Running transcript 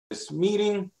this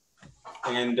meeting,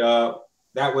 and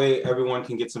that way everyone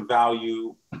can get some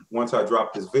value once I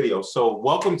drop this video. So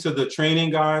welcome to the training,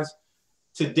 guys.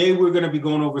 Today we're going to be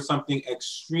going over something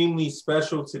extremely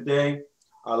special today.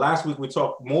 Last week we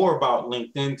talked more about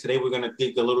LinkedIn. Today we're going to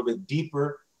dig a little bit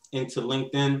deeper into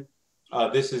LinkedIn.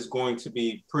 This is going to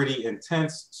be pretty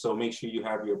intense, so make sure you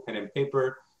have your pen and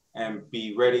paper and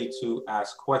be ready to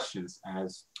ask questions,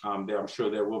 as I'm sure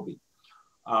there will be.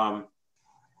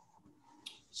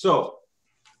 So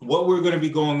what we're going to be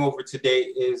going over today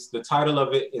is, the title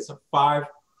of it is 5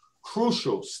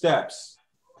 crucial steps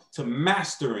to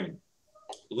mastering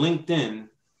LinkedIn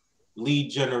lead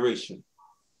generation.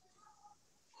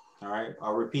 All right,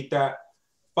 I'll repeat that.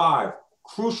 5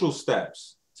 crucial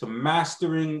steps to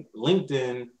mastering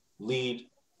LinkedIn lead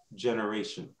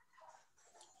generation.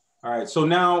 All right, so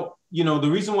now, you know, the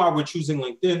reason why we're choosing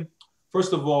LinkedIn,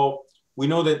 first of all, we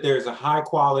know that there's a high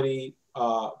quality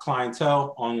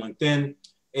clientele on LinkedIn.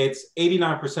 It's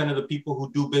 89% of the people who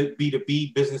do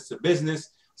B2B, business to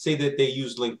business, say that they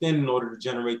use LinkedIn in order to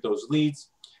generate those leads.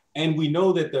 And we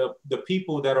know that the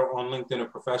people that are on LinkedIn are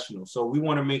professionals. So we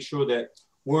want to make sure that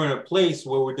we're in a place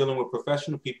where we're dealing with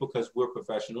professional people, because we're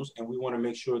professionals, and we want to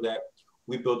make sure that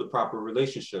we build the proper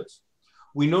relationships.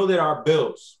 We know that our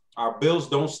bills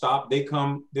don't stop. They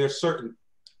come, they're certain.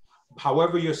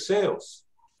 However, your sales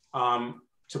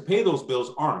to pay those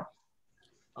bills aren't.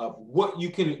 What we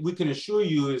can assure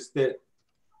you is that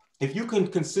if you can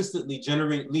consistently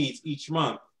generate leads each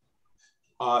month,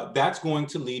 that's going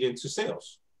to lead into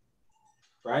sales,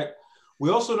 right?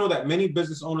 We also know that many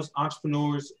business owners,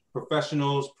 entrepreneurs,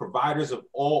 professionals, providers of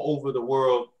all over the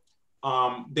world,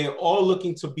 they're all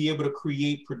looking to be able to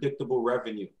create predictable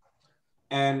revenue.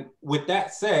 And with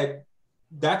that said,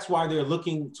 that's why they're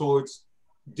looking towards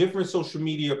different social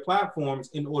media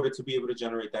platforms in order to be able to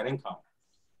generate that income.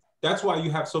 That's why you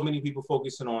have so many people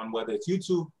focusing on, whether it's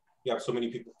YouTube, you have so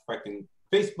many people perfecting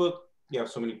Facebook, you have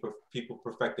so many people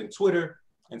perfecting Twitter,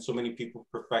 and so many people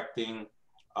perfecting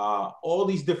all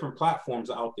these different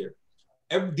platforms out there.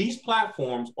 These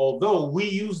platforms, although we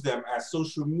use them as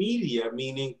social media,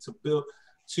 meaning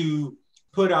to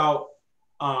put out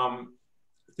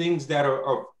things that are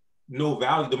of no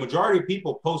value. The majority of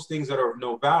people post things that are of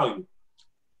no value.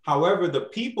 However, the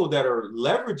people that are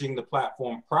leveraging the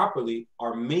platform properly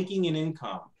are making an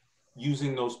income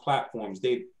using those platforms.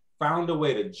 They've found a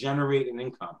way to generate an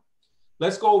income.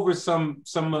 Let's go over some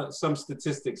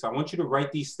statistics. I want you to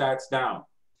write these stats down.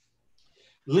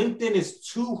 LinkedIn is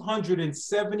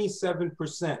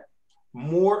 277%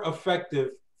 more effective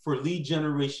for lead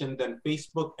generation than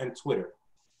Facebook and Twitter.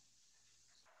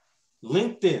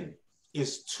 LinkedIn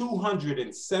is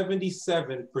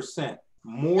 277%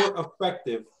 more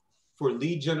effective for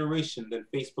lead generation than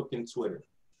Facebook and Twitter.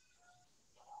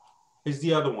 Here's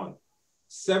the other one.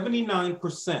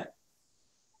 79%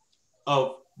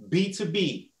 of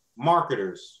B2B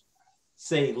marketers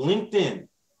say LinkedIn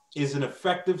is an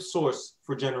effective source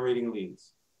for generating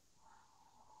leads.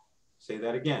 Say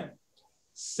that again.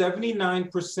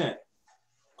 79%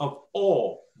 of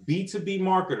all B2B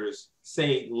marketers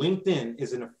say LinkedIn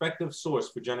is an effective source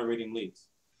for generating leads.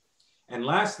 And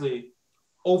lastly,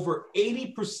 over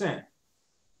 80%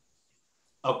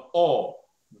 of all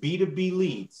B2B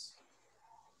leads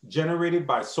generated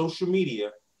by social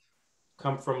media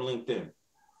come from LinkedIn.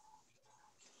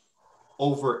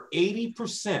 Over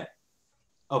 80%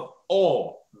 of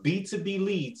all B2B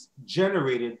leads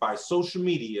generated by social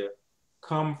media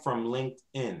come from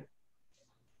LinkedIn.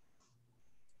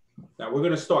 Now we're going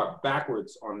to start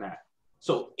backwards on that.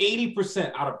 So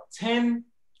 80% out of 10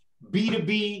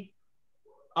 B2B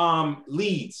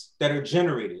leads that are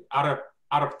generated, out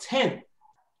of 10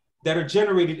 that are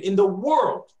generated in the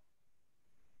world,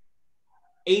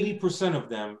 80% of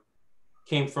them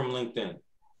came from LinkedIn.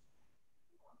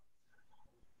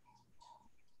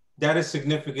 That is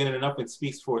significant enough. It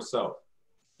speaks for itself.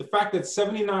 The fact that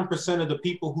 79% of the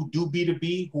people who do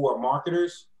B2B, who are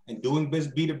marketers and doing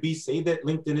B2B, say that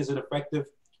LinkedIn is an effective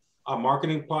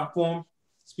marketing platform,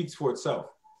 speaks for itself.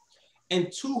 And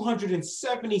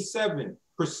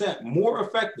 277% more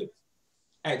effective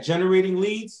at generating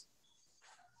leads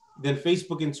than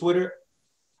Facebook and Twitter.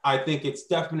 I think it's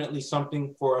definitely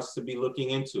something for us to be looking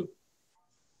into.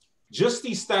 Just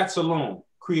these stats alone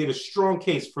create a strong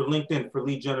case for LinkedIn for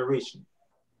lead generation.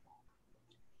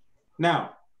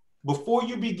 Now, before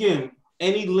you begin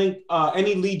any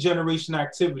lead generation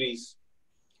activities,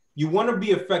 you want to be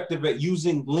effective at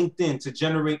using LinkedIn to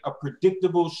generate a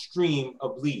predictable stream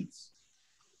of leads.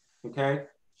 Okay?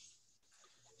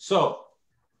 So,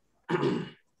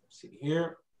 see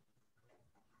here.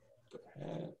 Go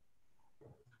ahead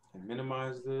and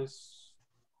minimize this.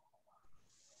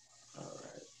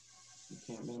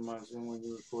 can't minimize Zoom when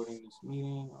you're recording this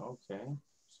meeting. Okay,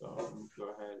 so let me go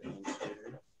ahead and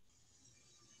share.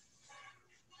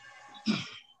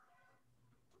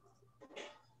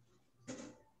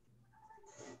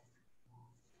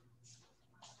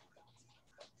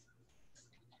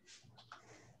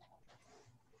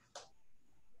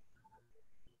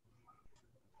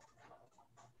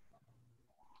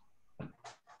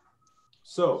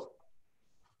 So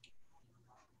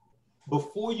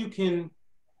before you can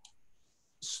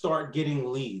start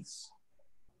getting leads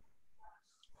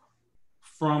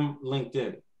from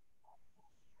LinkedIn,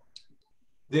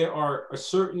 there are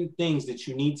certain things that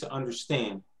you need to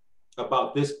understand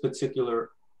about this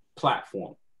particular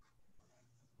platform.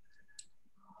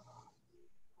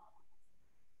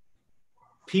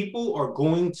 People are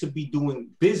going to be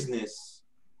doing business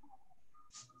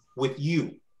with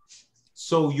you.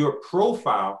 So your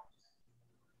profile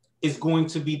is going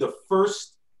to be the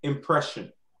first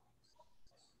impression.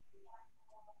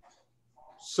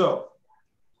 So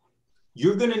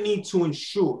you're going to need to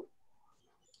ensure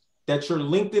that your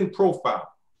LinkedIn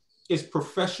profile is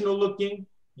professional looking,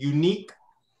 unique,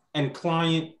 and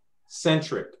client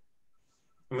centric.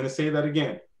 I'm going to say that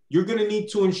again. You're going to need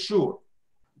to ensure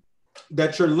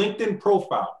that your LinkedIn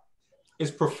profile is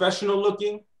professional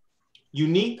looking,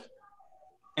 unique,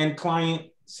 and client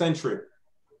centric.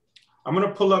 I'm going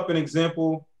to pull up an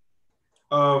example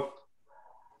of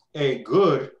a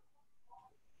good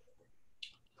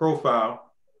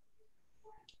profile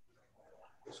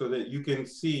so that you can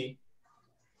see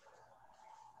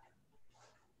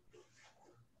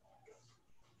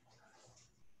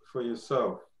for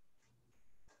yourself.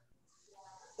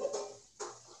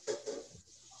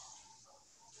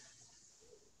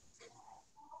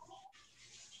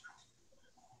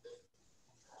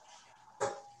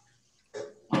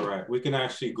 All right, we can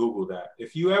actually Google that.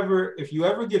 If you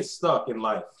ever get stuck in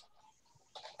life,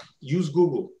 use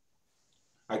Google.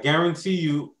 I guarantee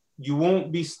you, you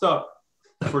won't be stuck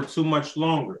for too much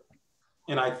longer.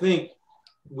 And I think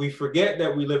we forget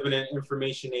that we live in an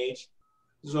information age.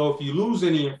 So if you lose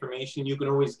any information, you can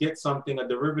always get something, a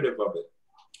derivative of it.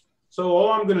 So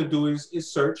all I'm gonna do is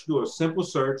search, do a simple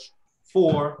search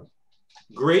for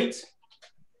great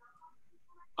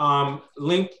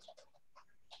LinkedIn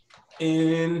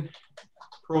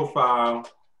profile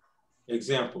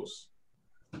examples.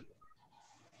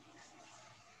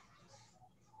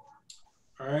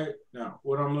 All right, now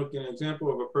what I'm looking at,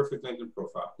 example of a perfect LinkedIn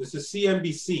profile. This is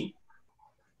CNBC.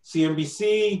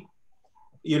 CNBC,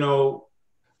 you know,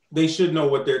 they should know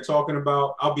what they're talking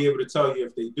about. I'll be able to tell you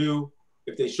if they do.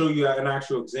 If they show you an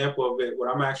actual example of it,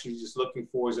 what I'm actually just looking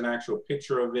for is an actual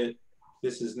picture of it.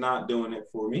 This is not doing it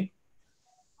for me.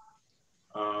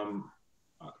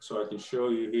 So I can show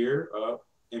you here,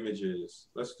 images.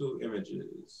 Let's do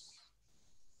images.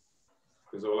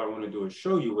 Because all I want to do is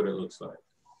show you what it looks like.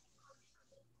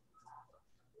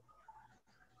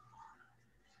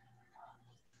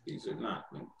 These are not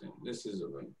LinkedIn. This is a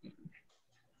LinkedIn.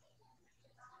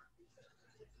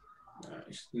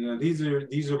 Nice. Now these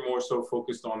are more so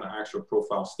focused on the actual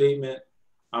profile statement.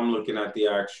 I'm looking at the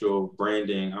actual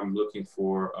branding. I'm looking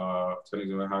for telling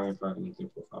you how you find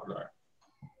LinkedIn profile. All right.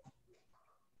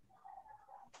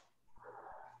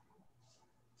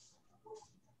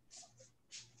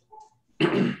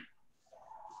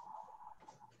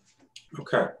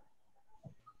 Okay.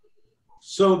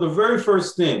 So the very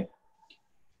first thing,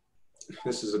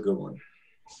 this is a good one.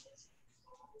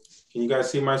 Can you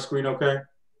guys see my screen okay?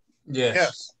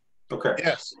 Yes. Okay.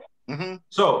 Yes. Mm-hmm.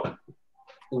 So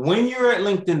when you're at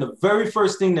LinkedIn, the very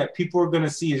first thing that people are going to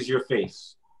see is your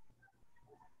face.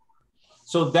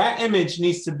 So that image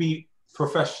needs to be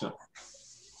professional.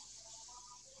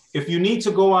 If you need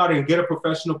to go out and get a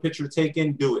professional picture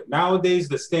taken, do it. Nowadays,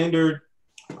 the standard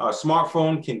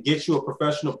smartphone can get you a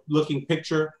professional looking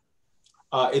picture.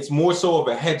 It's more so of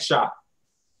a headshot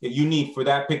that you need for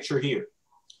that picture here.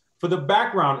 For the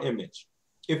background image,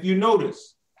 if you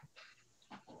notice,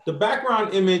 the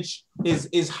background image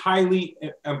is highly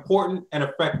important and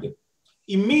effective.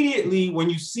 Immediately when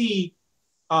you see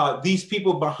these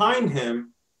people behind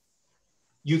him,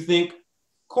 you think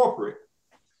corporate.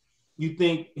 You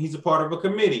think he's a part of a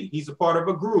committee. He's a part of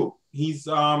a group. He's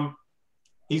well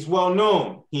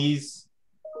known. He's,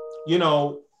 you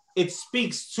know, it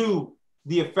speaks to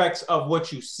the effects of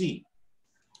what you see.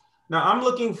 Now I'm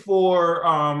looking for,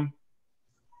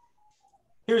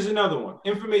 here's another one,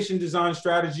 information design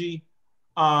strategy.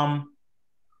 I'm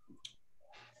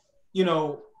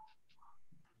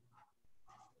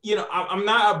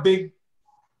not a big,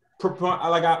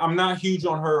 I'm not huge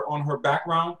on her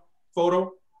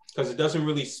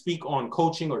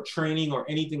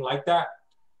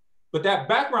But that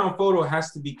background photo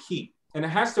has to be key, and it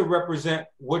has to represent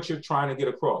what you're trying to get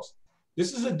across.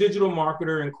 This is a digital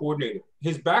marketer and coordinator.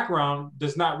 His background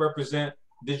does not represent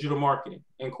digital marketing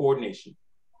and coordination,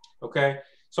 okay?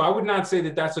 So I would not say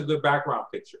that that's a good background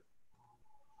picture.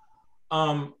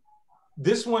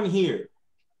 This one here,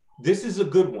 this is a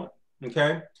good one,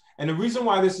 okay? And the reason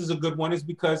why this is a good one is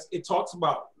because it talks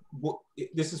about,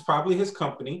 this is probably his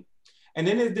company, and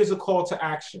then there's a call to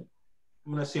action.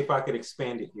 I'm gonna see if I could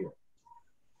expand it here.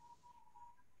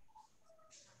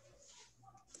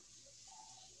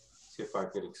 See if I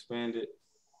could expand it.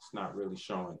 It's not really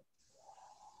showing.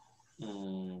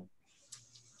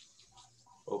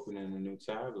 Opening a new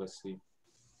tab, let's see.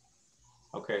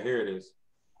 Okay, here it is.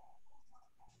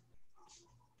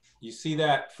 You see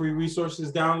that free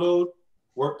resources download,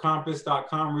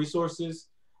 workcompass.com resources?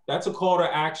 That's a call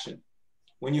to action.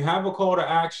 When you have a call to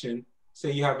action, say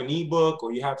you have an ebook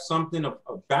or you have something of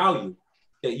value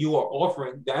that you are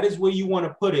offering, that is where you want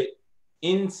to put it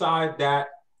inside that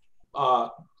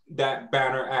that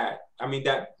banner ad. I mean,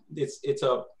 that it's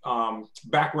a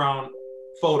background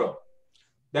photo.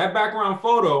 That background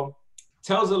photo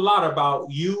tells a lot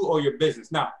about you or your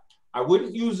business. Now, I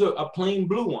wouldn't use a plain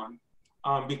blue one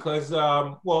because,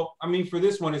 well, I mean, for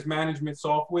this one, it's management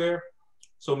software.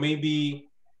 So maybe,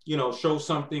 you know, show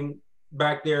something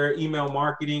back there, email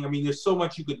marketing. I mean, there's so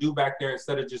much you could do back there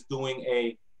instead of just doing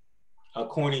a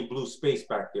corny blue space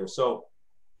back there. So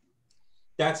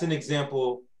that's an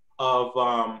example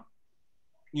of,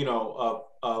 you know,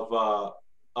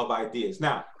 of ideas.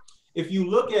 Now, if you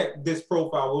look at this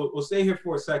profile, we'll stay here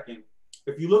for a second.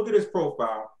 If you look at his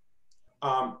profile,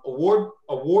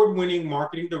 award-winning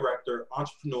marketing director,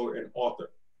 entrepreneur, and author.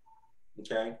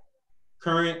 Okay,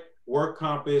 current Work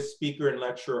Compass speaker and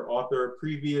lecturer, author.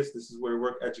 Previous, this is where he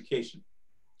worked, education.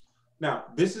 Now,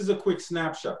 this is a quick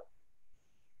snapshot.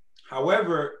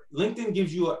 However, LinkedIn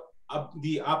gives you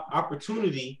the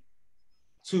opportunity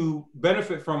to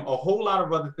benefit from a whole lot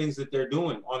of other things that they're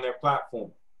doing on their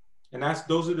platform. And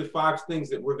those are the 5 things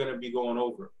that we're going to be going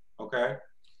over, okay?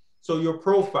 So your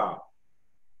profile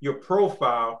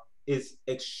is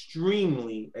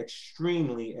extremely,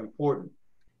 extremely important.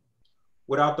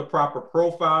 Without the proper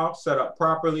profile set up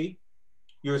properly,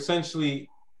 you're shooting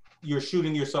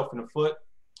yourself in the foot,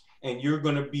 and you're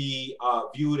going to be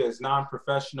viewed as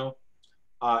non-professional,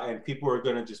 and people are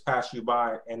going to just pass you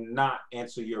by and not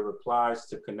answer your replies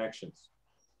to connections.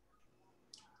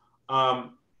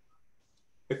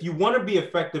 If you want to be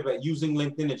effective at using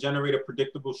LinkedIn to generate a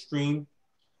predictable stream,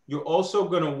 you're also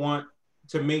going to want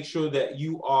to make sure that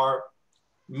you are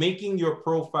making your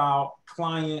profile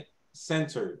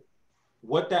client-centered.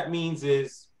 What that means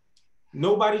is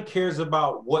nobody cares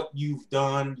about what you've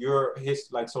done, your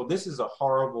history. So this is a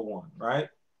horrible one, right?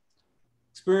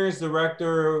 Experienced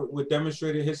director with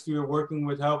demonstrated history of working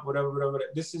with help, whatever.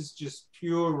 This is just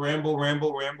pure ramble.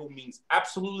 Means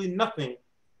absolutely nothing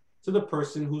to the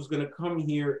person who's going to come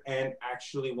here and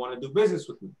actually want to do business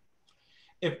with me.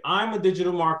 If I'm a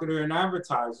digital marketer and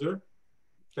advertiser,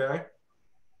 okay,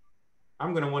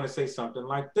 I'm going to want to say something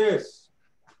like this.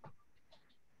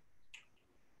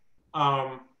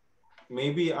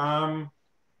 Maybe I'm,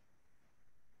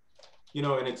 you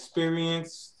know, an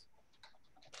experienced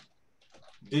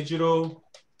digital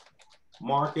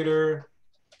marketer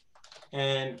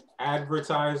and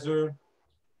advertiser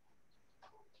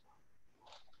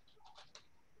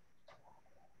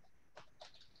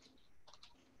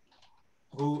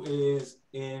who is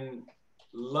in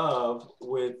love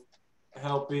with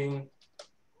helping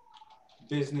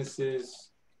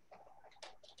businesses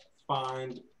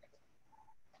find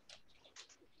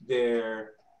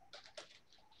their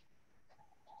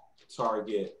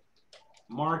target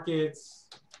markets,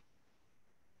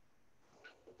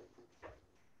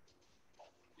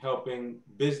 helping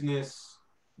business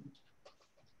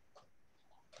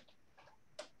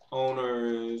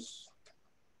owners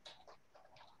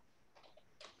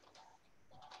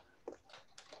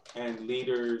and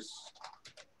leaders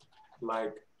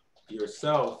like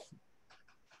yourself.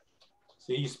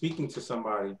 So you're speaking to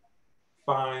somebody,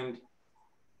 find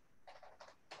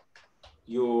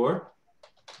your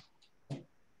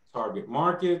target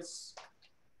markets,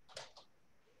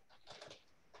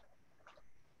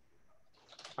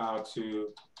 how to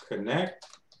connect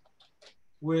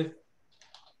with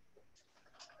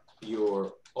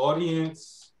your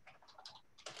audience,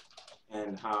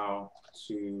 and how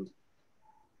to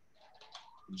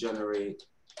generate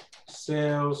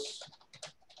sales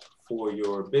for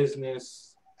your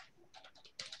business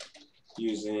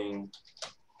using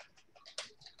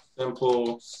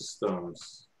simple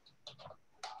systems.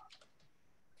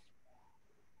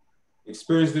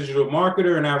 Experienced digital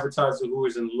marketer and advertiser who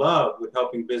is in love with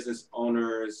helping business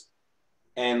owners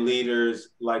and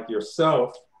leaders like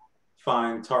yourself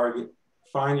find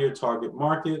your target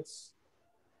markets,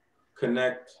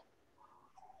 connect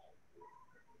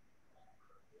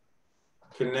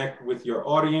with your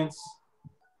audience,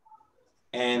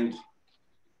 and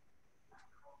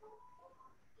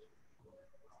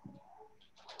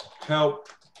help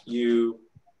you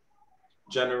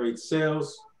generate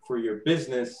sales for your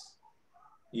business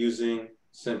using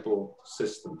simple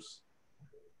systems.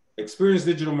 Experienced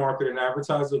digital marketer and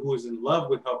advertiser who is in love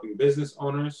with helping business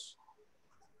owners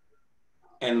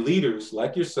and leaders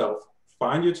like yourself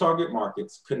find your target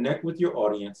markets, connect with your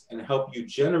audience, and help you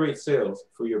generate sales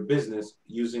for your business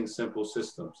using simple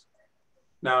systems.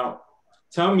 Now,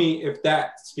 tell me if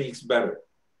that speaks better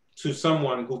to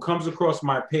someone who comes across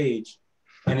my page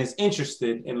and is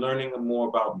interested in learning more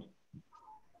about me.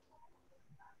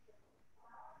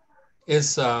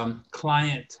 It's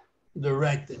client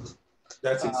directed.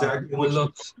 That's exactly what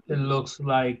it looks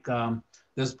like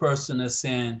this person is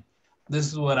saying, this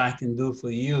is what I can do for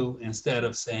you, instead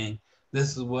of saying,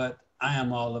 this is what I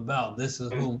am all about. This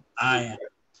is who I am.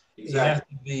 Exactly. So you have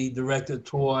to be directed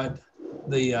toward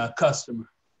the customer.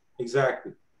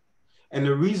 Exactly. And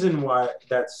the reason why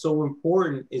that's so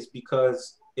important is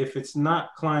because if it's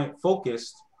not client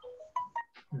focused,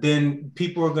 then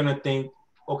people are going to think,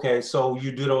 okay, so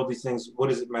you did all these things. What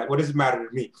does it matter? What does it matter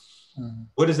to me? Mm-hmm.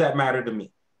 What does that matter to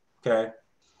me? Okay.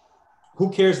 Who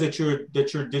cares that you're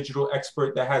a digital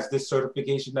expert that has this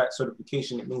certification, that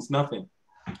certification? It means nothing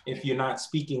if you're not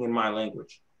speaking in my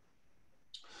language.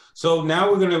 So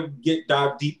now we're going to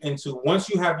dive deep into, once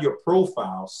you have your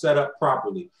profile set up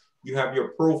properly, you have your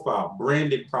profile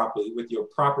branded properly with your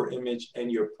proper image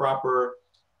and your proper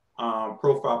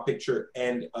profile picture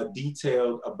and a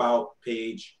detailed about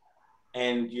page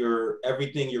and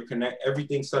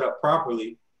everything set up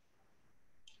properly.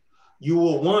 You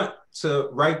will want to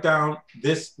write down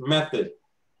this method.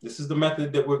 This is the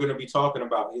method that we're going to be talking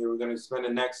about here. We're going to spend the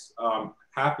next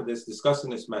half of this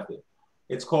discussing this method.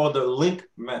 It's called the link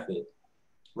method.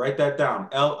 Write that down,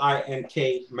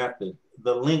 L-I-N-K method,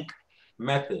 the link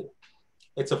method.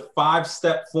 It's a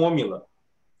 5-step formula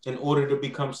in order to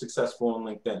become successful on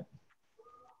LinkedIn.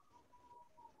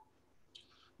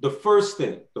 The first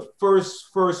thing, the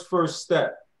first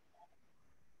step,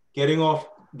 getting off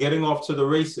to the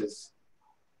races,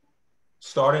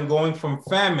 going from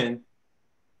famine,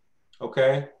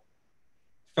 okay,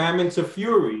 famine to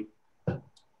fury.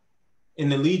 In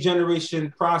the lead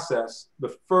generation process,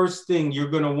 the first thing you're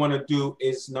going to want to do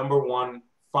is, number one,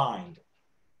 find.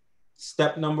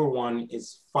 Step number one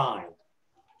is find.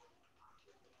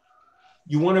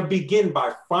 You want to begin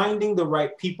by finding the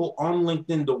right people on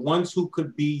LinkedIn, the ones who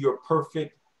could be your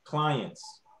perfect clients.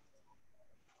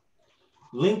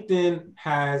 LinkedIn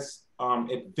has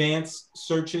advanced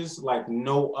searches like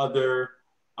no other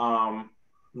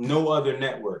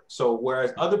network. So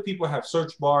whereas other people have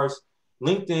search bars,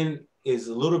 LinkedIn is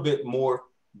a little bit more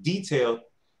detailed.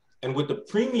 And with the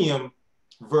premium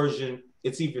version,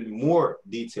 it's even more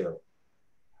detailed.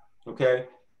 Okay.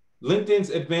 LinkedIn's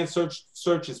advanced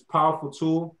search is a powerful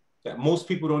tool that most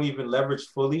people don't even leverage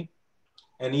fully.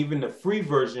 And even the free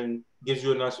version gives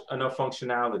you enough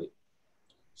functionality.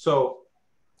 So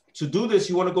to do this,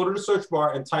 you want to go to the search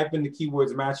bar and type in the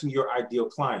keywords matching your ideal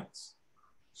clients.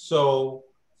 So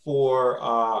for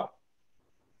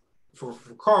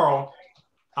Carl,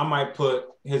 I might put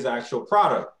his actual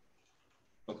product.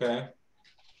 Okay.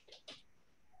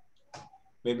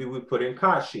 Maybe we put in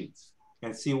cot sheets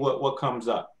and see what comes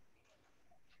up.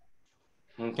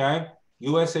 Okay.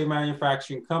 USA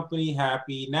manufacturing company,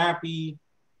 happy nappy.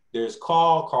 There's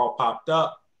Carl popped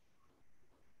up.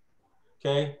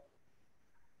 Okay.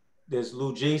 There's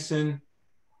Lou Jason.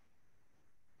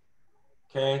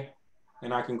 Okay.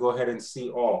 And I can go ahead and see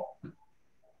all.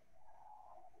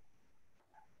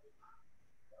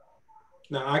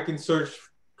 Now I can search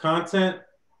content,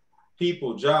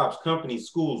 people, jobs, companies,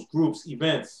 schools, groups,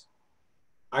 events.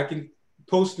 I can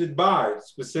post it by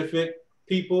specific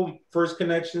people, first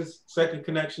connections, second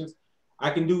connections. I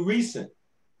can do recent,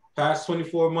 past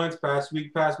 24 months, past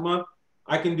week, past month.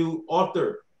 I can do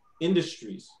author,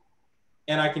 industries,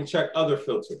 and I can check other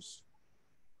filters.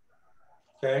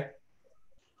 Okay.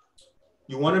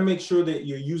 You want to make sure that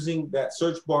you're using that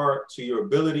search bar to your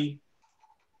ability,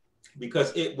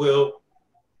 because it will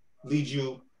lead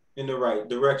you in the right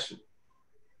direction.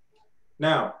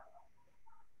 Now,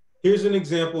 here's an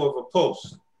example of a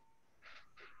post.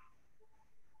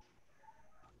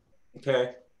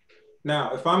 Okay.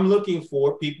 Now, if I'm looking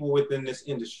for people within this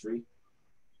industry,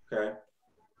 okay,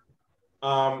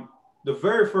 the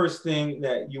very first thing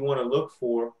that you want to look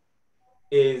for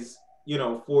is, you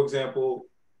know, for example,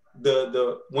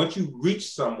 the once you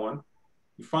reach someone,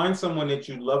 you find someone that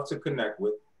you love to connect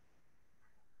with.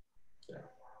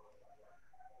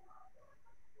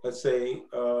 Let's say,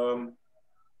 okay.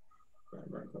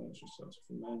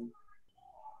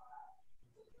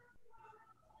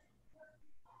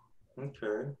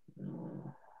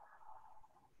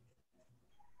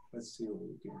 Let's see what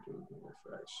we can do with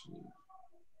actually.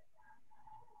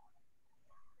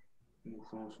 Let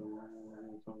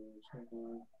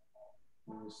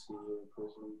me see here,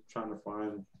 because I'm trying to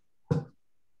find.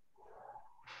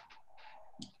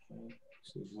 Okay.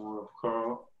 This is more of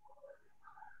Carl.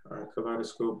 All right,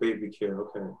 Kaleidoscope Baby Care.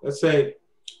 Okay, let's say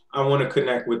I want to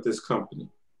connect with this company.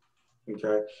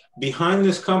 Okay, behind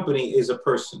this company is a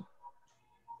person.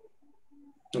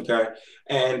 Okay,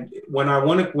 and when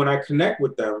I connect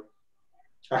with them,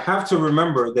 I have to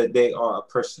remember that they are a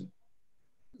person.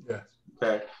 Yes.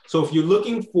 Okay, so if you're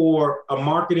looking for a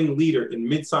marketing leader in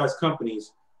mid-sized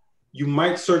companies, you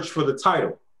might search for the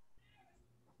title,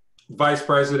 vice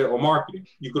president or marketing.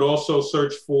 You could also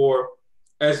search for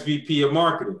SVP of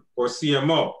marketing or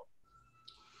CMO.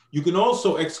 You can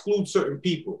also exclude certain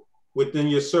people within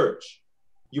your search.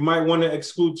 You might want to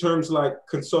exclude terms like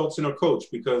consultant or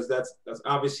coach, because that's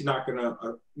obviously not going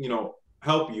to you know,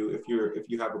 help you if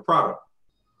you have a product.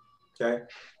 Okay.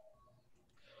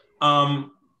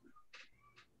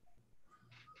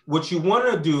 What you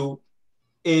want to do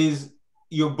is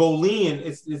your Boolean.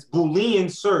 It's Boolean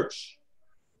search.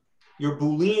 Your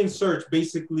Boolean search,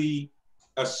 basically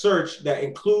a search that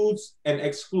includes and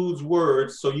excludes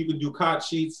words. So you can do hot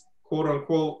sheets, quote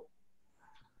unquote,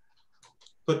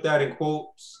 put that in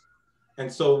quotes.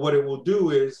 And so what it will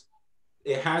do is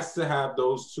it has to have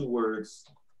those two words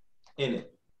in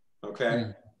it.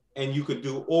 Okay. And you could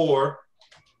do or,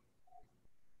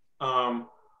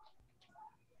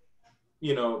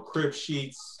 you know, crib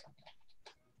sheets,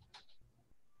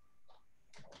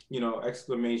 you know,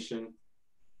 exclamation.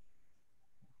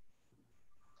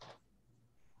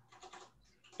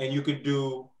 And you could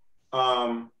do,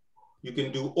 you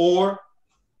can do or,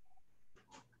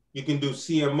 you can do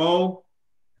CMO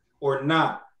or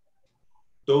not.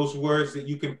 Those words that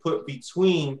you can put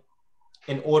between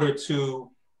in order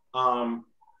to do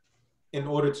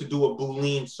a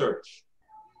Boolean search.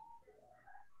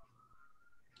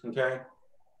 Okay.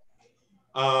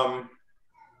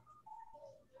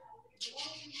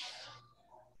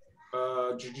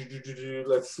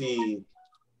 Let's see.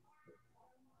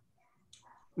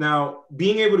 Now,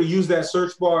 being able to use that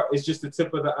search bar is just the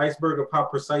tip of the iceberg of how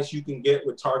precise you can get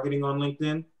with targeting on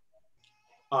LinkedIn.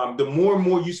 The more and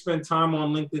more you spend time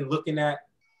on LinkedIn looking at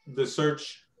the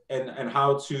search and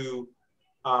how to,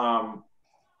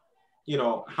 you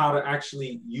know, how to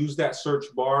actually use that search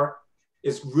bar,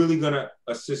 is really going to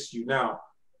assist you. Now,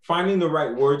 finding the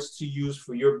right words to use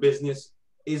for your business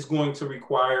is going to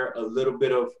require a little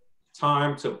bit of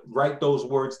time to write those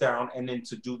words down and then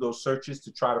to do those searches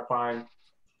to try to find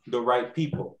the right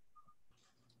people.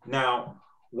 Now,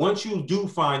 once you do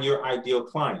find your ideal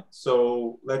client,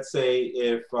 so let's say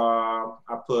if I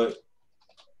put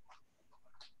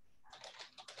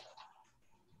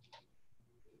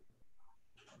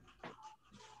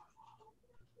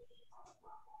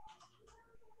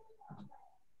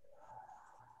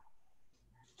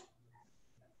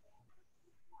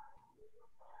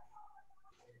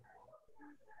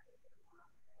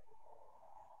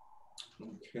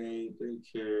okay,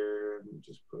 daycare, let me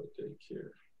just put daycare.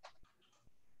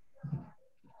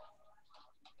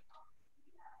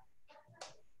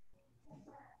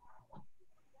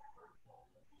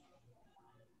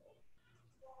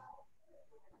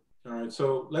 All right,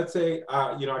 so let's say,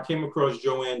 you know, I came across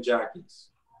Joanne Jackins,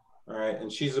 all right,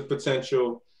 and she's a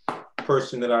potential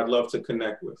person that I'd love to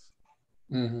connect with.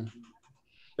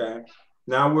 Okay,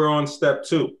 now we're on step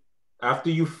 2. After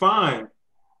you find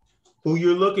who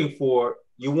you're looking for,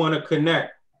 you want to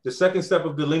connect. The second step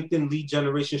of the LinkedIn lead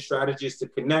generation strategy is to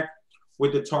connect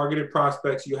with the targeted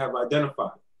prospects you have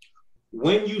identified.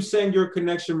 When you send your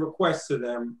connection request to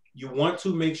them, you want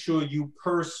to make sure you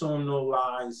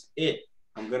personalize it.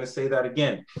 I'm going to say that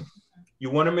again. You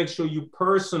want to make sure you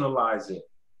personalize it.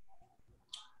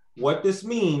 What this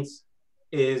means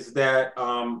is that,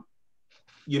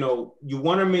 you know, you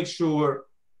want to make sure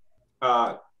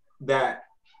that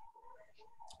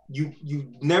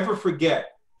you never forget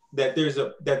that there's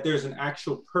an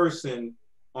actual person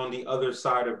on the other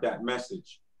side of that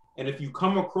message. And if you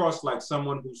come across like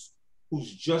someone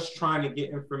who's just trying to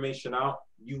get information out,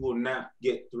 you will not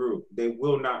get through. They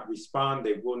will not respond.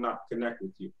 They will not connect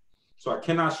with you. So I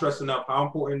cannot stress enough how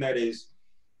important that is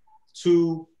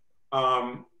to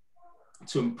to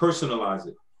personalize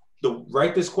it.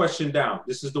 Write this question down.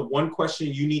 This is the one question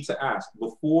you need to ask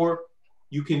before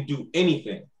you can do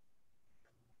anything.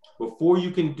 Before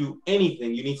you can do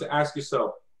anything, you need to ask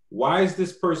yourself, why is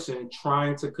this person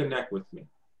trying to connect with me?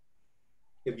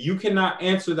 If you cannot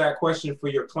answer that question for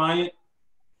your client,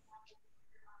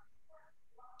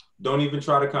 don't even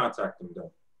try to contact them,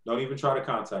 though. Don't even try to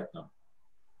contact them.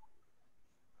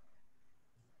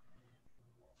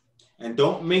 And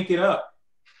don't make it up.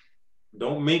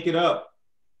 Don't make it up.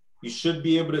 You should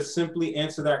be able to simply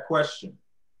answer that question.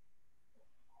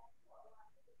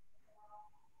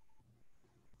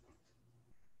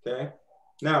 Okay?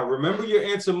 Now, remember your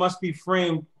answer must be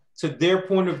framed to their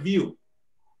point of view.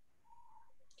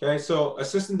 Okay, so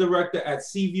assistant director at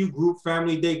Seaview Group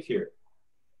Family Daycare.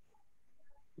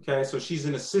 Okay, so she's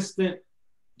an assistant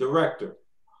director.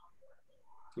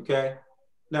 Okay,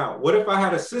 now what if I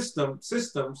had a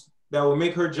systems that would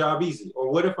make her job easy? Or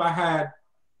what if I had,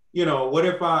 what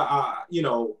if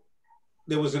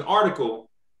there was an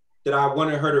article that I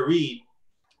wanted her to read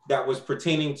that was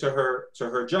pertaining to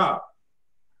her job?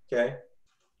 Okay,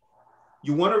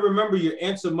 you want to remember your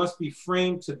answer must be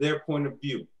framed to their point of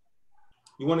view.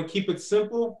 You want to keep it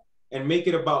simple and make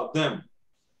it about them.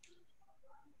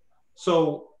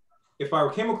 So if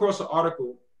I came across an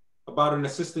article about an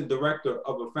assistant director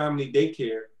of a family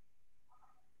daycare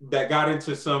that got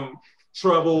into some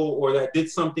trouble or that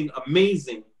did something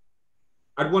amazing,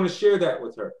 I'd want to share that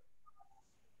with her.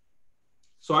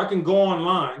 So I can go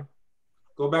online,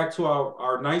 go back to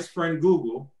our nice friend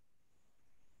Google,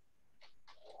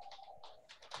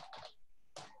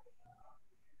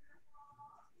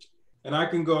 and I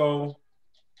can go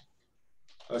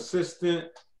assistant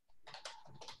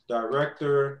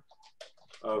director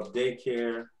of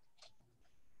daycare,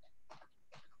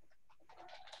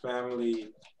 family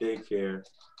daycare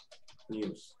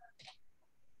news.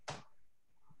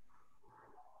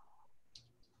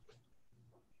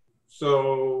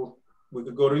 So we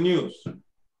could go to news.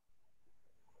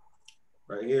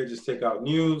 Right here, just take out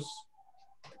news.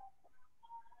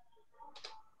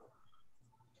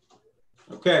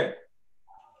 Okay.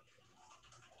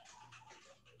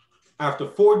 After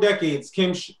 4 decades,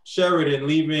 Kim Sheridan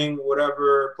leaving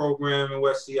whatever program in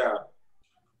West Seattle.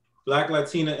 Black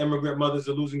Latina immigrant mothers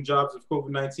are losing jobs as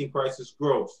COVID-19 crisis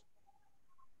grows.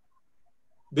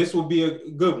 This will be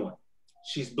a good one.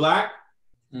 She's Black.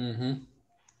 Mm-hmm.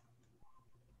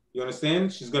 You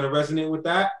understand? She's going to resonate with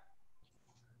that.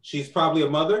 She's probably a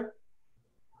mother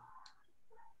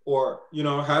or,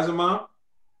 has a mom.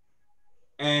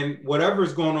 And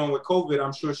whatever's going on with COVID,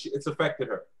 I'm sure it's affected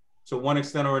her to one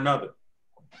extent or another.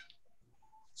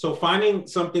 So finding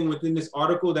something within this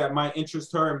article that might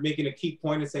interest her and making a key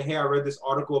point and say, hey, I read this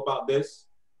article about this.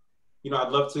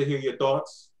 I'd love to hear your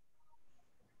thoughts.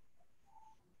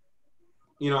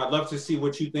 I'd love to see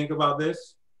what you think about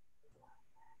this.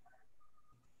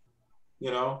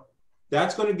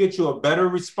 That's going to get you a better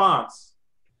response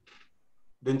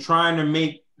than trying to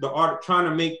make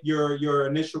your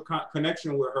initial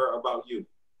connection with her about you.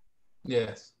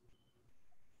 Yes.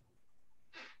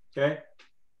 Okay.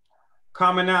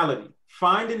 Commonality.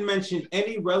 Find and mention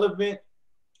any relevant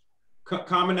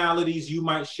commonalities you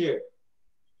might share,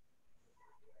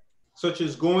 such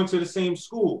as going to the same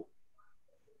school,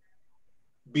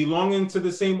 belonging to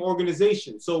the same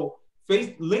organization. So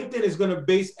LinkedIn is going to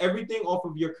base everything off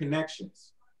of your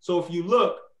connections. So if you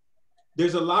look,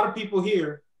 there's a lot of people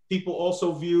here. People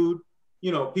also viewed,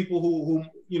 people who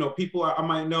people I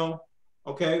might know.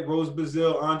 Okay, Rose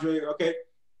Bazil, Andre. Okay,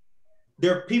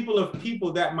 they're people of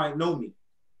people that might know me.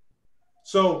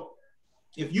 So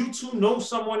if you two know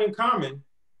someone in common,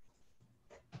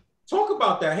 talk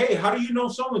about that. Hey, how do you know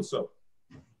so-and-so?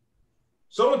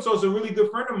 So-and-so is a really good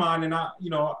friend of mine, and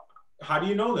how do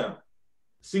you know them?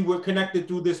 See, we're connected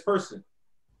through this person.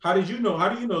 How do you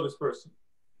know this person?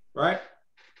 Right?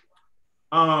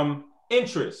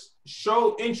 Interest.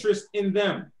 Show interest in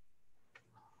them,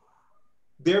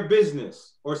 their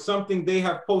business, or something they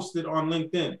have posted on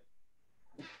LinkedIn.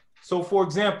 So for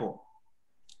example,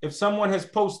 if someone has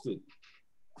posted,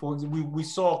 we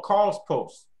saw Carl's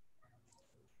post.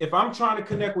 If I'm trying to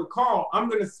connect with Carl, I'm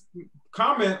going to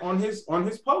comment on his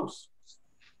post.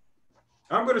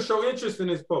 I'm going to show interest in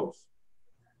his post.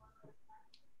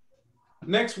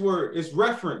 Next word is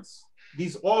reference.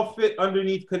 These all fit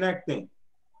underneath connecting.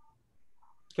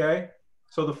 Okay.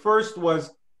 So the first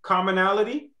was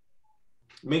commonality.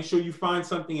 Make sure you find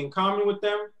something in common with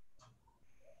them.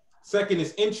 Second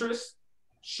is interest.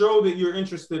 Show that you're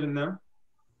interested in them.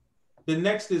 The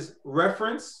next is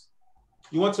reference.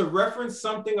 You want to reference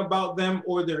something about them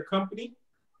or their company.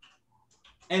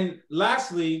 And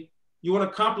lastly, You want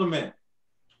to compliment.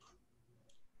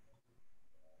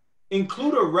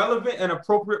 Include a relevant and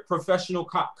appropriate professional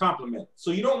compliment.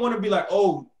 So you don't want to be like,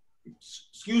 oh,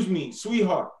 excuse me,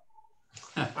 sweetheart.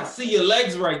 I see your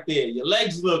legs right there. Your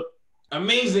legs look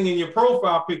amazing in your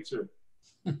profile picture.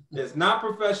 It's not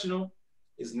professional.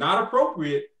 It's not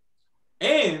appropriate.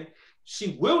 And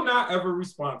she will not ever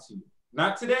respond to you.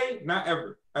 Not today, not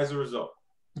ever, as a result.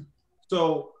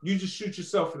 So you just shoot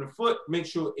yourself in the foot, make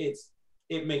sure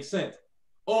it makes sense.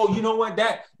 Oh, you know what?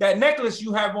 That necklace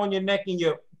you have on your neck in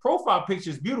your profile picture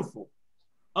is beautiful.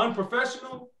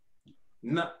 Unprofessional,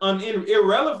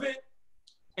 irrelevant,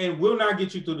 and will not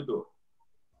get you through the door.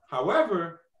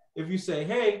 However, if you say,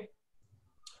 hey,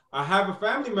 I have a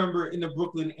family member in the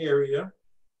Brooklyn area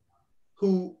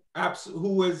who has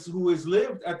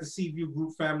lived at the Seaview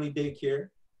Group Family Daycare,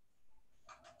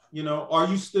 you know, are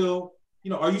you still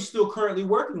currently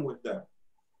working with them?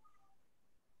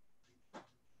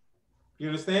 You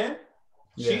understand?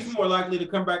 Yes. She's more likely to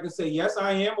come back and say, yes,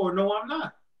 I am, or no, I'm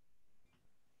not.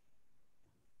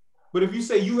 But if you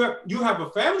say you have a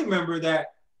family member that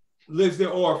lives there,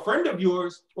 or a friend of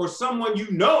yours, or someone you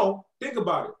know, think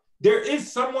about it. There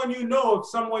is someone you know of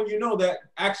someone you know that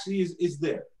actually is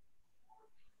there.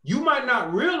 You might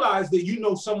not realize that you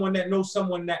know someone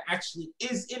that actually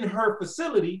is in her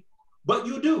facility, but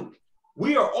you do.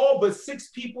 We are all but 6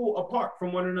 people apart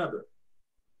from one another.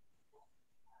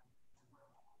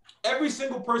 Every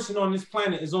single person on this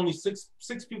planet is only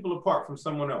six people apart from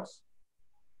someone else.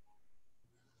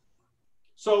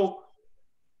 So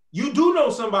you do know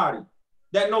somebody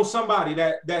that knows somebody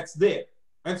that's there.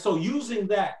 And so using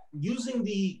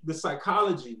the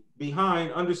psychology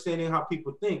behind understanding how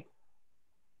people think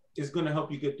is going to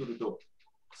help you get through the door.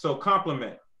 So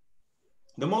compliment.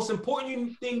 The most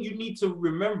important thing you need to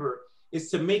remember is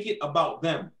to make it about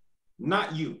them,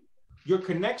 not you. Your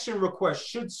connection request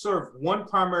should serve one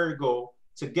primary goal: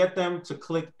 to get them to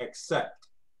click accept.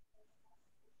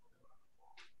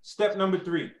 Step number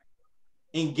 3,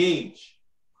 engage.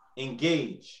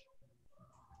 Engage.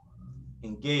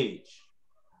 Engage.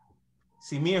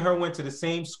 See, me and her went to the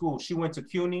same school. She went to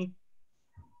CUNY.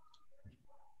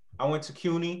 I went to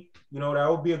CUNY. You know, that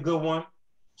would be a good one.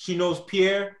 She knows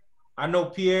Pierre. I know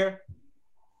Pierre.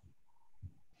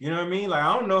 You know what I mean? Like,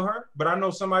 I don't know her, but I know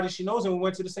somebody she knows, and we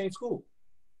went to the same school.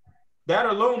 That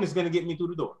alone is going to get me through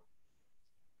the door.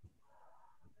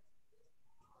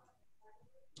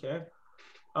 Okay.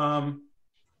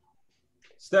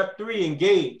 Step 3,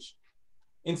 engage.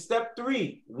 In step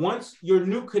 3, once your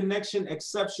new connection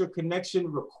accepts your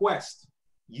connection request,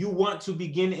 you want to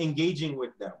begin engaging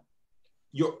with them.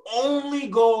 Your only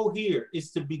goal here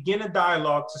is to begin a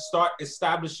dialogue to start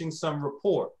establishing some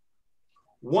rapport.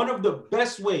 One of the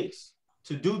best ways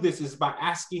to do this is by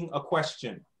asking a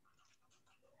question.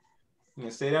 I'm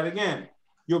going to say that again.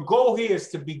 Your goal here is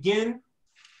to begin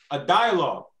a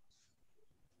dialogue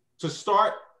to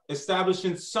start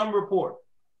establishing some rapport.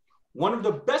 One of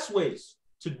the best ways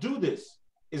to do this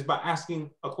is by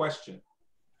asking a question.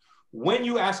 When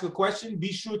you ask a question,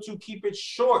 be sure to keep it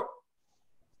short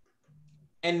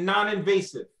and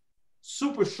non-invasive.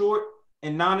 Super short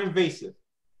and non-invasive.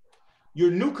 Your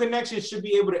new connection should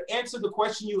be able to answer the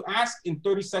question you ask in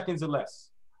 30 seconds or less.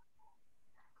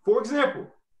 For example,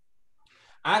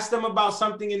 ask them about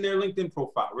something in their LinkedIn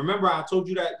profile. Remember, I told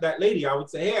you that lady, I would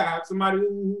say, hey, I have somebody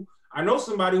I know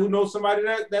somebody who knows somebody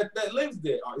that lives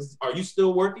there. Are you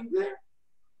still working there?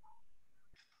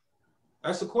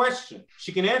 That's a question.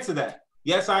 She can answer that.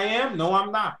 Yes, I am. No,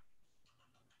 I'm not.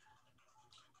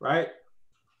 Right?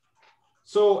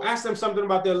 So ask them something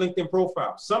about their LinkedIn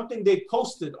profile, something they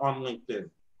posted on LinkedIn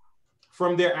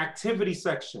from their activity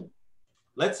section.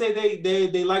 Let's say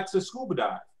they like to scuba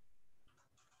dive,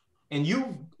 and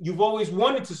you've always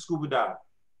wanted to scuba dive.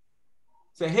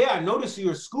 Say, hey, I noticed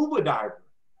you're a scuba diver.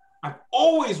 I've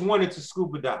always wanted to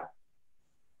scuba dive.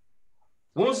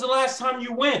 When was the last time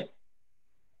you went?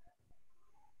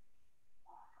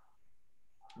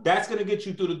 That's going to get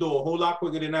you through the door a whole lot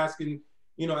quicker than asking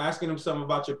them something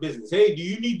about your business. Hey, do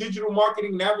you need digital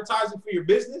marketing and advertising for your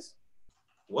business?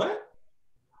 What?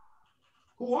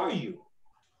 Who are you?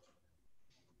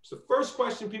 It's the first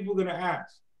question people are going to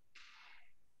ask.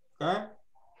 Okay?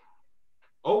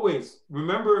 Always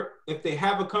remember, if they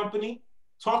have a company,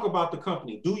 talk about the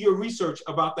company. Do your research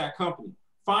about that company.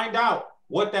 Find out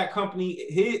what that company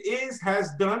has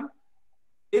done.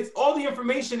 It's all the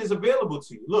information is available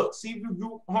to you. Look, Seaview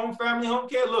Group, Home Family Home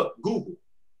Care. Look, Google.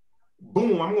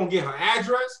 Boom, I'm going to get her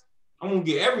address. I'm going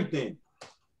to get everything.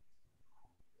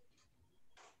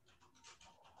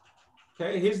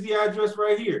 Okay, here's the address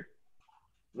right here.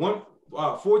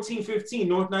 1415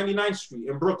 North 99th Street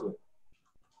in Brooklyn.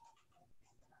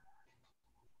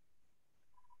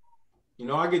 You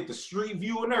know, I get the street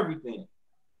view and everything.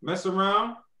 Mess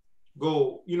around,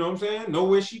 go, you know what I'm saying? Know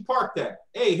where she parked at.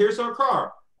 Hey, here's her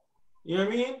car. You know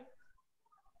what I mean?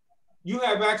 You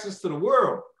have access to the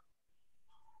world.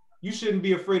 You shouldn't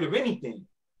be afraid of anything.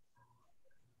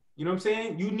 You know what I'm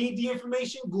saying? You need the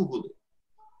information, Google it.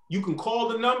 You can call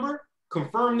the number,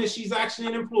 confirm that she's actually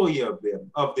an employee of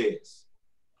theirs.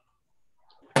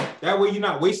 That way you're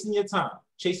not wasting your time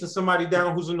chasing somebody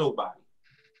down who's a nobody.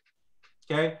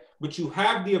 Okay? But you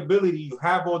have the ability, you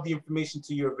have all the information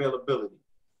to your availability.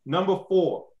 Number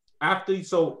 4, after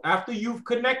you've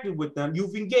connected with them,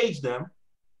 you've engaged them.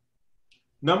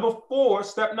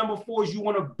 Step number 4 is you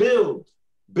want to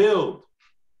build.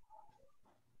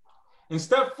 In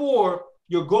step 4,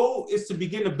 your goal is to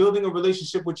begin to building a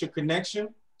relationship with your connection.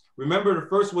 Remember, the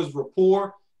first was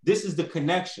rapport. This is the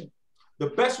connection.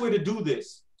 The best way to do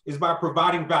this is by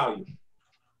providing value.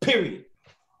 Period.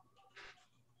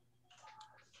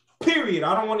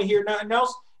 I don't want to hear nothing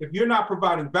else. If you're not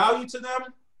providing value to them,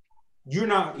 you're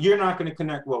not going to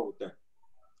connect well with them.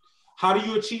 How do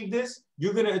you achieve this?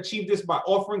 You're going to achieve this by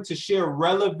offering to share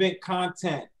relevant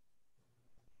content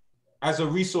as a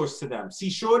resource to them. See,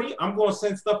 shorty, I'm going to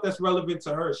send stuff that's relevant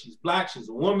to her. She's Black, she's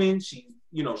a woman,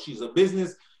 she's a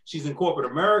business, she's in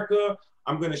corporate America.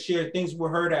 I'm going to share things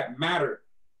with her that matter.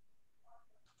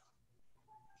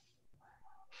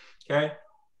 Okay?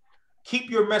 Keep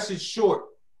your message short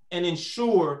and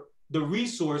ensure the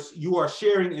resource you are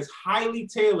sharing is highly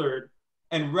tailored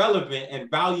and relevant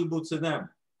and valuable to them.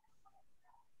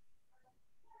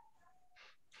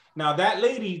 Now, that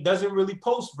lady doesn't really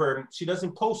post she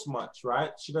doesn't post much,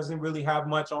 right? She doesn't really have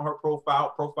much on her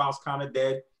profile. Profile's kind of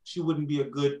dead. She wouldn't be a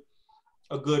good,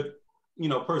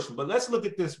 person. But let's look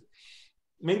at this.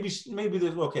 Maybe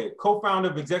this, okay.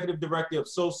 Co-founder, executive director of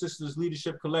Soul Sisters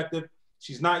Leadership Collective.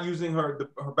 She's not using her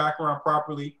background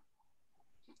properly.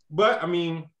 But I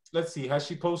mean, let's see. Has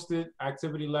she posted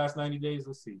activity last 90 days?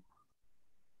 Let's see.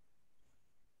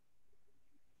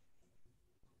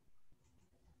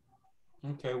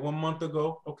 Okay, 1 month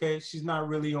ago. Okay, she's not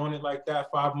really on it like that.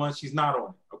 5 months, she's not on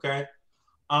it. Okay.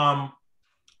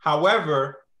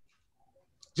 However,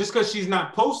 just because she's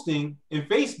not posting in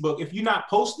Facebook, if you're not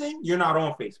posting, you're not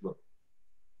on Facebook.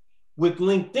 With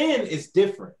LinkedIn, it's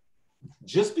different.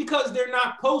 Just because they're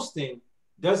not posting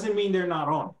doesn't mean they're not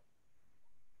on it.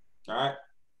 All right.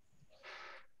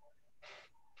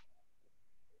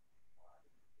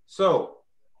 So,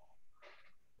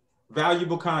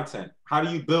 valuable content. How are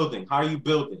you building?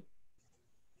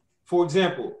 For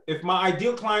example, if my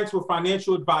ideal clients were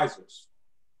financial advisors,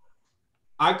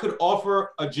 I could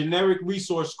offer a generic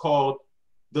resource called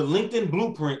the LinkedIn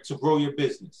Blueprint to Grow Your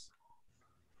Business,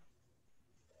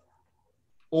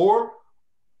 or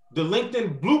the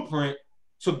LinkedIn Blueprint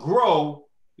to Grow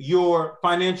Your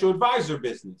Financial Advisor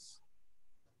Business.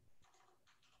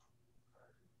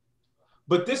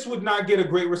 But this would not get a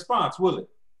great response, will it?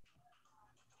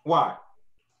 Why?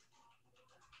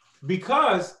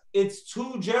 Because it's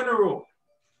too general.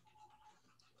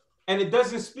 And it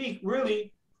doesn't speak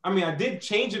really. I mean, I did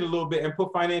change it a little bit and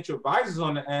put financial advisors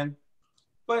on the end,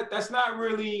 but that's not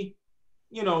really,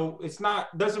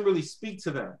 doesn't really speak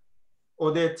to them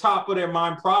or their top of their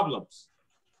mind problems.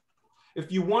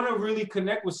 If you want to really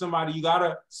connect with somebody, you got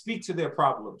to speak to their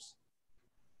problems.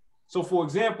 So for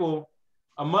example,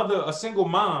 a single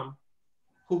mom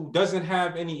who doesn't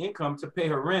have any income to pay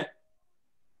her rent,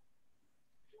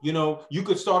 you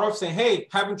could start off saying, hey,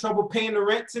 having trouble paying the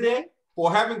rent today? Or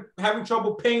having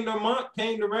trouble paying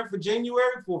the rent for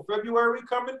January, for February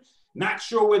coming? Not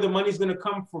sure where the money's going to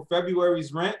come for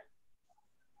February's rent?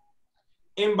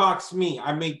 Inbox me.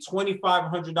 I made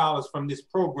 $2,500 from this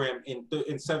program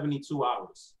in 72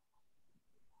 hours.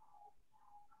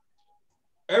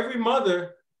 Every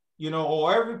mother,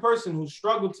 or every person who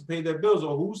struggled to pay their bills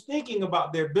or who's thinking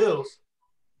about their bills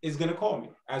is going to call me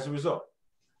as a result.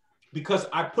 Because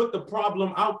I put the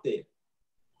problem out there.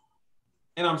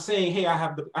 And I'm saying, hey, I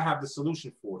have the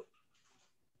solution for it.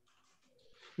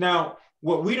 Now,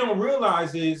 what we don't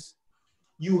realize is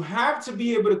you have to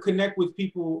be able to connect with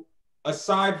people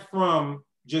aside from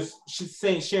just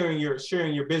sharing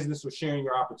your business or sharing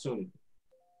your opportunity.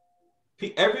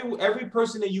 Every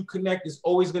person that you connect is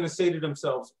always going to say to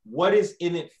themselves, what is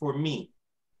in it for me?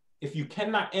 If you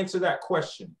cannot answer that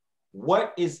question,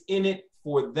 what is in it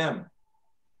for them?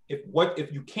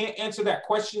 If you can't answer that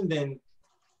question, then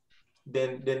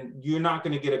you're not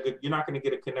going to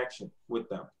get a connection with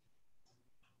them.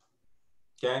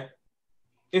 Okay?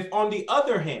 If on the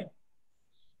other hand,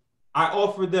 I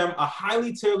offer them a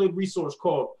highly tailored resource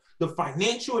called the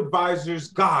Financial Advisor's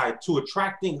Guide to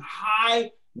Attracting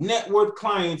High Net Worth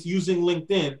Clients Using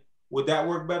LinkedIn, would that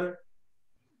work better?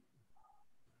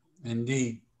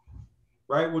 Indeed.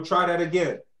 Right? We'll try that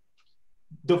again.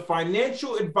 The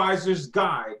Financial Advisor's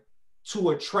Guide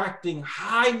to Attracting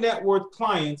High Net Worth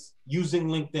Clients Using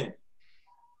LinkedIn.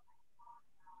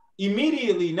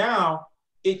 Immediately now,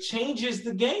 it changes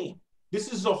the game.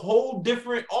 This is a whole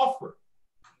different offer.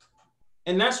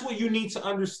 And that's what you need to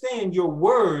understand. Your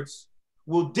words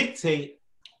will dictate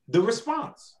the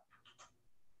response.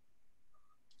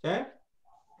 Okay?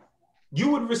 You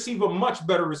would receive a much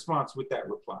better response with that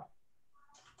reply.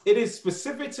 It is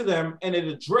specific to them and it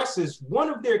addresses one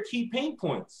of their key pain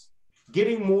points,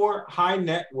 getting more high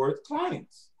net worth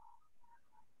clients.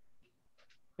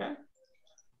 Okay?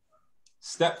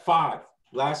 Step 5,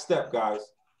 last step, guys,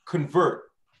 convert.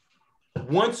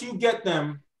 Once you get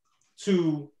them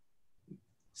to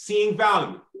seeing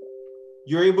value,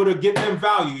 you're able to get them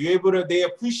value. They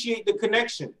appreciate the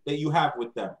connection that you have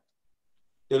with them.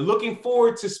 They're looking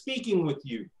forward to speaking with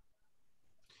you.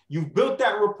 You've built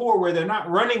that rapport where they're not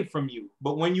running from you,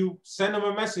 but when you send them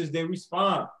a message, they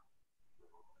respond.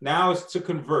 Now it's to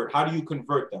convert. How do you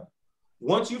convert them?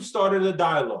 Once you've started a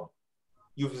dialogue,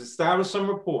 you've established some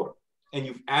rapport, and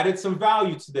you've added some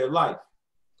value to their life,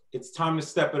 it's time to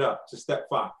step it up to step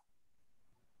 5.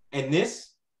 And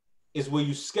this is where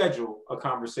you schedule a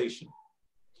conversation.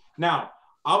 Now,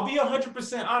 I'll be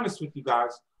 100% honest with you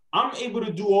guys. I'm able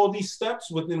to do all these steps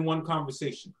within one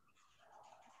conversation.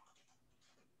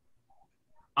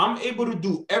 I'm able to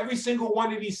do every single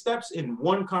one of these steps in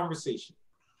one conversation.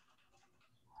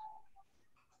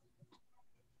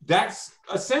 That's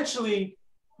essentially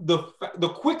the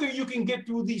quicker you can get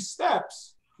through these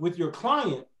steps with your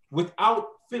client without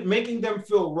making them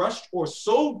feel rushed or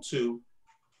sold to,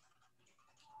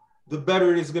 the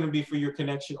better it is going to be for your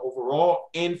connection overall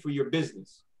and for your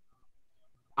business.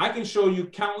 I can show you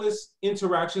countless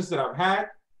interactions that I've had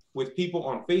with people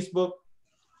on Facebook,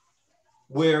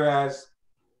 whereas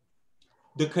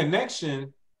the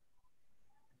connection,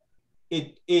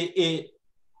 it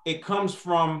comes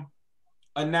from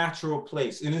a natural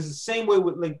place. And it's the same way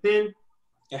with LinkedIn.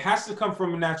 It has to come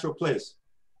from a natural place.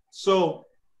 So,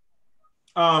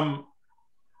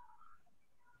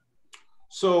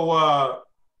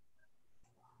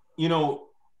 you know,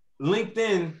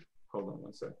 LinkedIn, hold on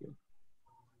one second.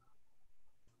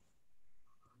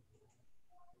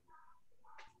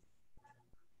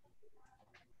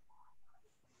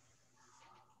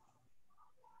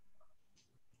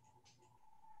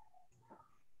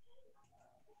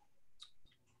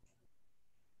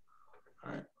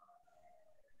 All right.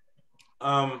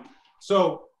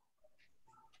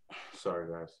 Sorry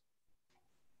guys.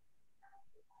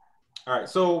 All right.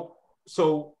 So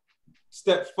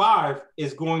step 5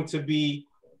 is going to be,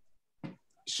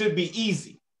 should be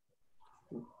easy.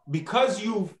 Because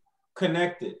you've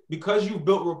connected, because you've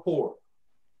built rapport.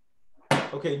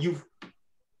 Okay,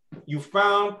 you've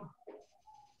found,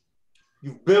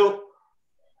 you've built,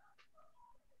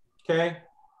 okay?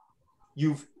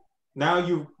 You've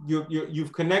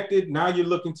connected, now you're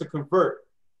looking to convert.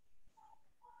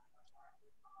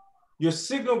 Your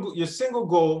single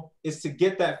goal is to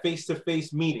get that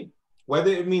face-to-face meeting.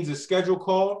 Whether it means a scheduled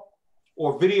call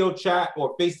or video chat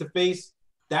or face-to-face,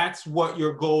 that's what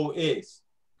your goal is.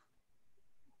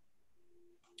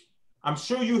 I'm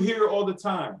sure you hear it all the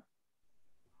time.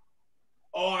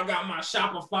 Oh, I got my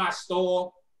Shopify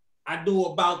store. I do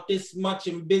about this much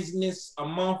in business a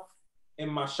month in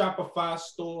my Shopify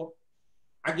store.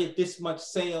 I get this much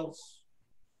sales.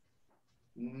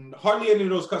 Hardly any of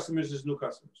those customers is new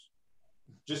customers.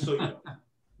 Just so you know.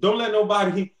 Don't let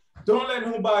nobody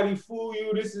fool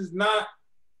you.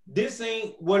 This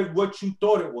ain't what you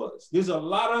thought it was. There's a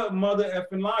lot of mother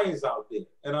effing liars out there.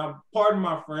 And pardon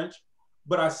my French,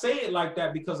 but I say it like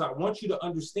that because I want you to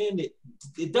understand that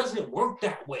it doesn't work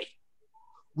that way.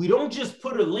 We don't just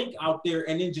put a link out there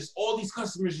and then just all these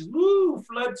customers just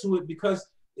flood to it because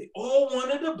they all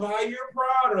wanted to buy your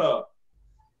product.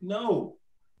 No.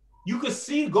 You could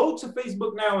see, go to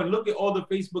Facebook now and look at all the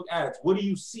Facebook ads. What do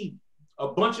you see? A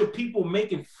bunch of people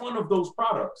making fun of those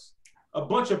products. A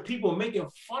bunch of people making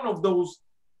fun of those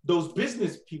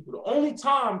business people. The only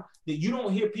time that you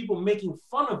don't hear people making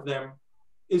fun of them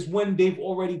is when they've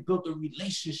already built a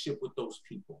relationship with those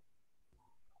people.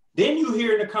 Then you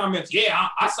hear in the comments, yeah,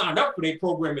 I signed up for their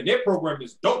program and their program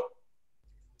is dope.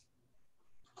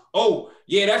 Oh,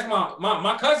 yeah, that's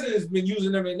my cousin has been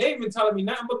using them and they've been telling me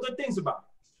nothing but good things about it.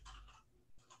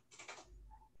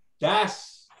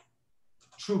 That's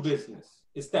true business.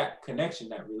 It's that connection,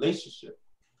 that relationship.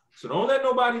 So don't let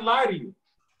nobody lie to you.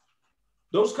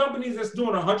 Those companies that's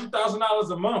doing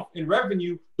 $100,000 a month in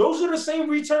revenue, those are the same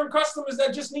return customers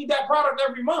that just need that product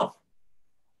every month.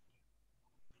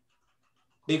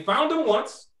 They found them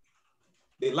once,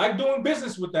 They like doing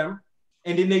business with them,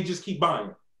 and then they just keep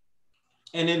buying.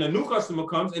 And then a new customer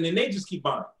comes, and then they just keep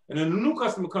buying. And then a new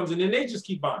customer comes, and then they just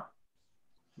keep buying.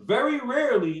 Very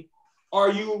rarely are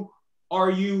you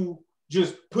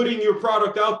just putting your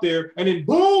product out there, and then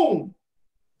boom,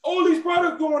 all these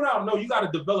products going out. No, you got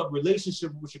to develop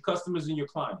relationship with your customers and your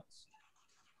clients.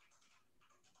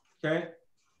 Okay?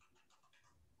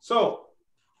 So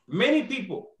many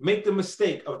people make the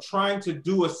mistake of trying to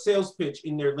do a sales pitch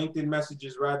in their LinkedIn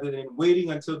messages rather than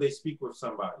waiting until they speak with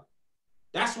somebody.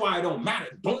 That's why it don't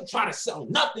matter. Don't try to sell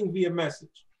nothing via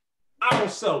message. I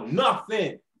don't sell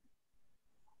nothing.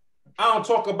 I don't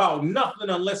talk about nothing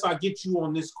unless I get you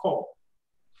on this call.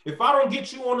 If I don't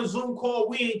get you on a Zoom call,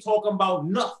 we ain't talking about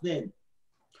nothing.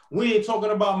 We ain't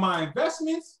talking about my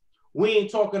investments. We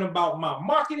ain't talking about my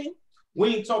marketing.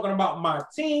 We ain't talking about my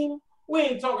team. We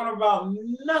ain't talking about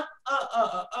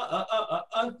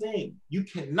nothing. You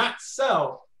cannot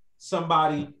sell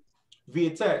somebody via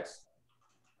text.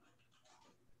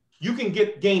 You can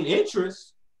gain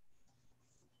interest.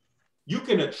 You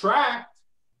can attract.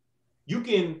 You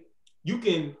can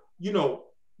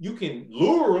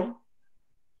lure them.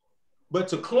 But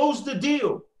to close the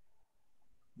deal,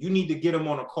 you need to get them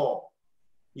on a call.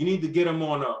 You need to get them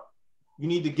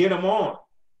on.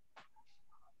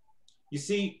 You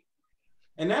see,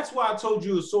 and that's why I told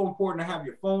you it's so important to have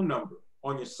your phone number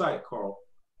on your site, Carl.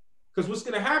 Because what's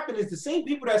going to happen is the same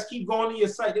people that keep going to your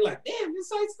site, they're like, damn, this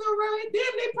site's still right.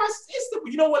 Damn, they price is still.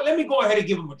 You know what? Let me go ahead and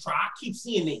give them a try. I keep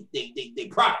seeing they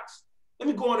products. Let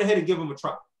me go on ahead and give them a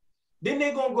try. Then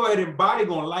they're going to go ahead and buy. They're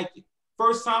going to like it.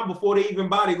 First time before they even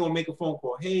buy, they're going to make a phone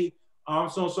call. Hey, I'm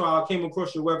so sorry. I came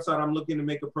across your website. I'm looking to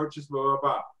make a purchase, blah, blah,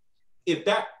 blah. If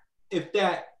that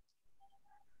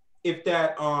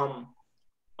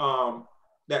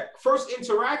first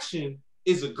interaction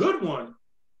is a good one,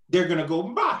 they're going to go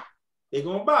and buy. They're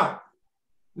going to buy.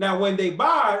 Now, when they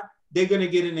buy, they're going to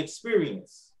get an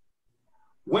experience.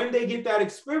 When they get that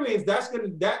experience,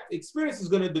 that experience is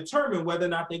going to determine whether or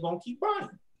not they're going to keep buying.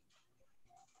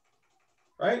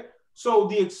 Right? So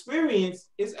the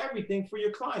experience is everything for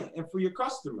your client and for your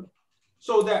customer.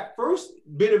 So that first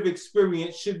bit of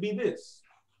experience should be this.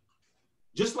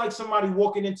 Just like somebody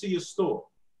walking into your store.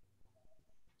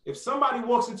 If somebody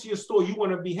walks into your store, you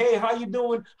want to be, hey, how you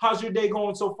doing? How's your day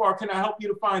going so far? Can I help you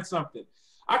to find something?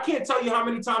 I can't tell you how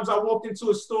many times I walked into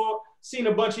a store, seen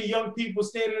a bunch of young people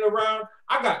standing around.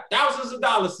 I got thousands of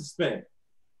dollars to spend,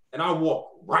 and I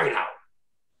walk right out.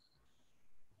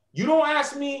 You don't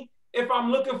ask me if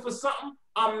I'm looking for something,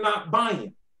 I'm not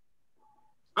buying.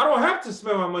 I don't have to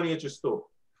spend my money at your store.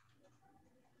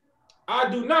 I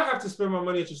do not have to spend my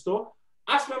money at your store.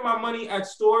 I spend my money at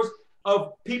stores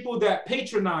of people that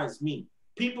patronize me,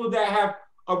 people that have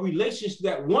a relationship,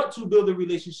 that want to build a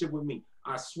relationship with me.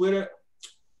 I swear,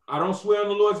 I don't swear on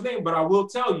the Lord's name, but I will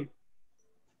tell you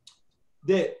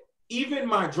that even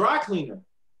my dry cleaner,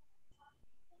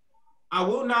 I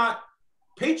will not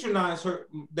patronize her,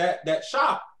 that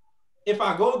shop, if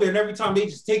I go there and every time they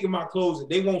just taking my clothes and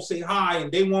they won't say hi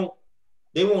and they won't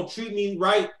treat me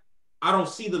right. I don't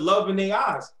see the love in their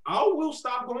eyes. I will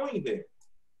stop going there.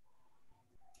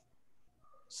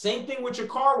 Same thing with your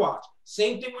car wash.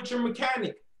 Same thing with your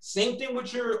mechanic. Same thing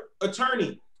with your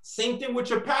attorney. Same thing with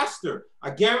your pastor.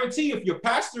 I guarantee if your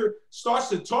pastor starts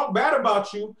to talk bad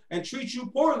about you and treat you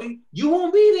poorly, you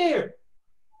won't be there.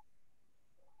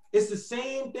 It's the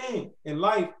same thing in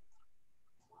life.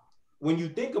 When you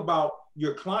think about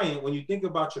your client, when you think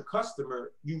about your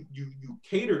customer, you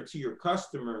cater to your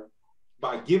customer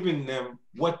by giving them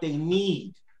what they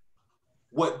need.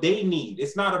 What they need.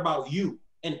 It's not about you.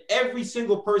 And every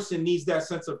single person needs that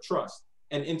sense of trust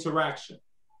and interaction.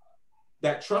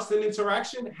 That trust and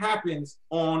interaction happens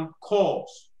on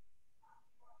calls,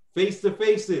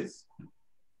 face-to-faces.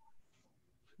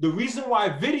 The reason why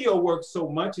video works so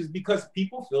much is because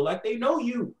people feel like they know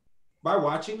you by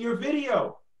watching your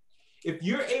video. If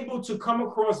you're able to come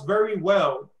across very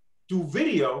well through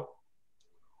video,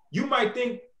 you might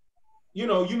think,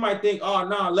 oh,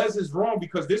 nah, Les is wrong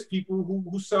because there's people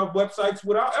who sell websites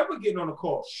without ever getting on a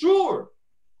call. Sure.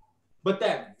 But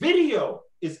that video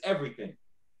is everything.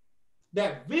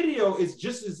 That video is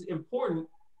just as important.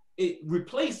 It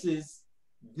replaces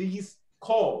these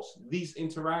calls, these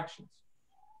interactions.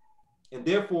 And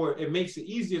therefore, it makes it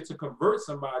easier to convert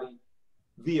somebody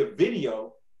via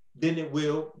video than it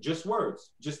will just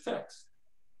words, just text.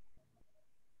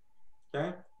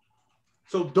 Okay?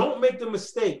 So don't make the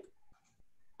mistake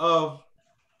of,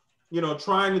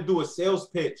 trying to do a sales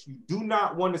pitch. You do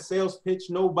not want to sales pitch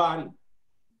nobody.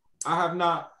 I have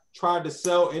not tried to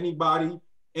sell anybody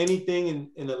anything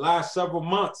in the last several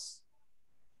months.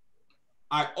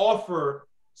 I offer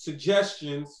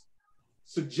suggestions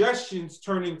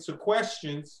turn into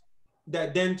questions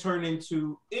that then turn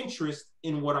into interest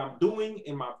in what I'm doing,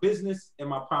 in my business, and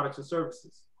my products and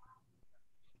services.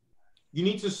 You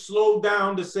need to slow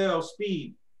down the sale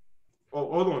speed.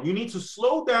 Oh, hold on. You need to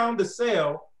slow down the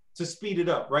sale to speed it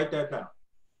up. Write that down.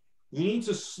 You need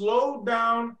to slow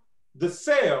down the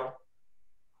sale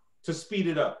to speed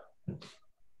it up.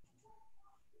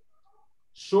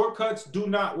 Shortcuts do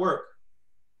not work.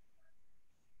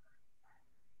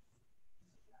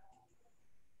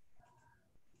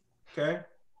 Okay?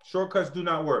 Shortcuts do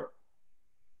not work.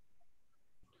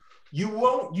 You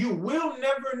will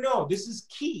never know. This is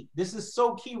key. This is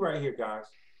so key right here, guys.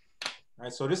 All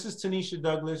right, so this is Tanisha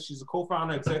Douglas. She's a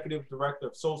co-founder, executive director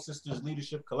of Soul Sisters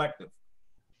Leadership Collective.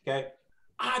 Okay?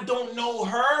 I don't know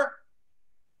her.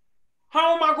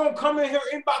 How am I going to come in her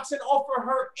inbox and offer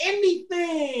her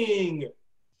anything?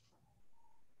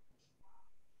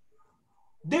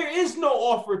 There is no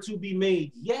offer to be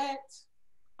made yet.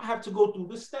 I have to go through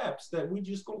the steps that we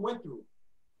just went through.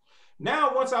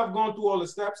 Now, once I've gone through all the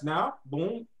steps, now,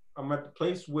 boom, I'm at the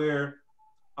place where,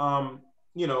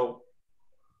 you know,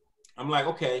 I'm like,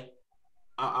 okay,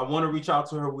 I want to reach out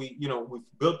to her. We've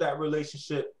built that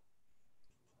relationship.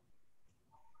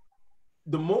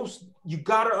 You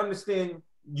got to understand,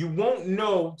 you won't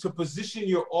know to position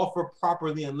your offer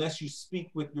properly unless you speak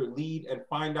with your lead and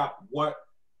find out what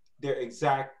their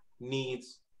exact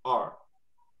needs are.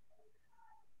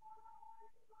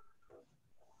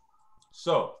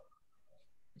 So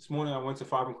this morning I went to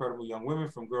 5 incredible young women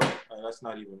from girl. That's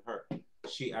not even her.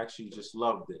 She actually just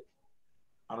loved it.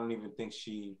 I don't even think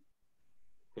she.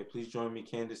 Okay, please join me.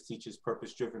 Candace teaches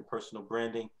purpose-driven personal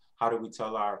branding. How do we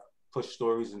tell our push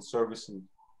stories in service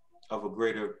of a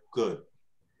greater good?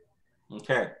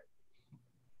 Okay.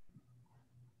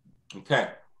 Okay.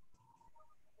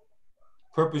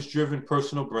 Purpose-driven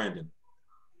personal branding.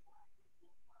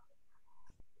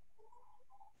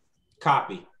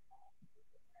 Copy.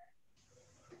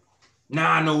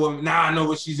 Now I know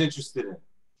what she's interested in.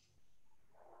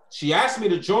 She asked me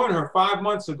to join her 5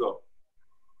 months ago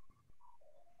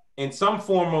in some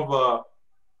form of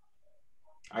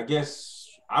I guess,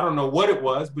 I don't know what it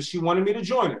was, but she wanted me to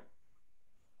join her.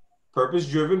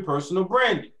 Purpose-driven personal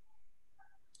branding.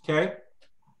 Okay?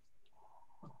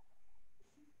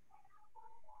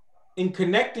 In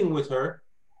connecting with her,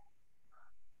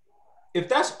 if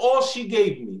that's all she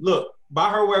gave me, look, by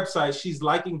her website, she's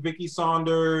liking Vicky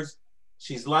Saunders,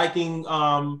 she's liking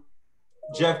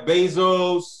Jeff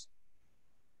Bezos,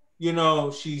 you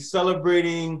know, she's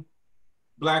celebrating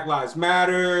Black Lives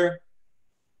Matter.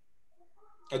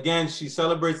 Again, she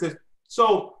celebrates this.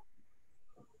 So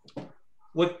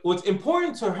what's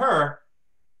important to her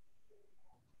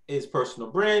is personal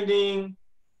branding.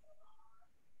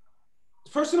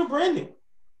 It's personal branding.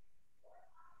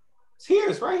 It's here,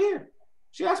 it's right here.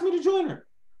 She asked me to join her.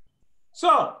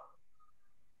 So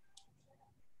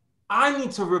I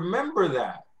need to remember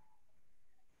that,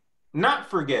 not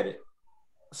forget it,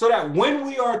 so that when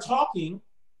we are talking,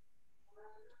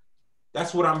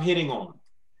 that's what I'm hitting on.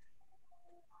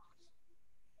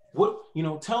 What, you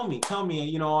know, tell me,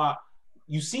 you know,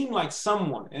 you seem like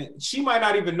someone, and she might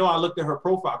not even know I looked at her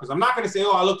profile, because I'm not going to say,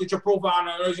 oh, I looked at your profile,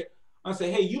 and I'll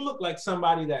say, hey, you look like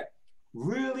somebody that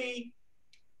really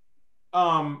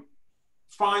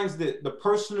finds that the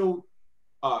personal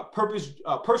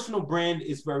personal brand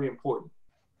is very important.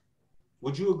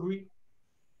 Would you agree?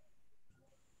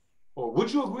 Or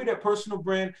would you agree that personal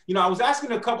brand, you know, I was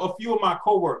asking a few of my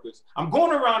coworkers, I'm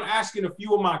going around asking a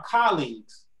few of my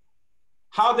colleagues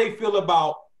how they feel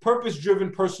about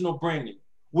purpose-driven personal branding.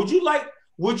 Would you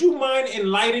mind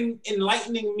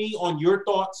enlightening me on your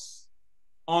thoughts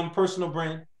on personal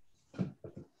brand?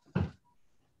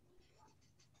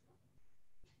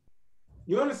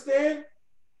 You understand?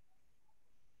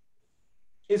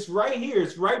 It's right here.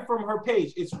 It's right from her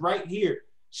page. It's right here.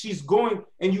 She's going,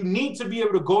 and you need to be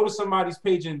able to go to somebody's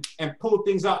page and pull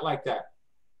things out like that.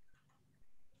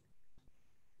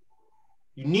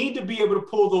 You need to be able to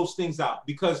pull those things out,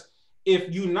 because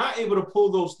if you're not able to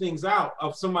pull those things out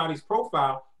of somebody's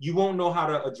profile, you won't know how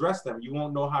to address them. You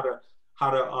won't know how to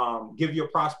give your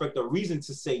prospect a reason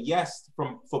to say yes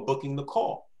for booking the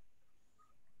call.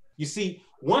 You see,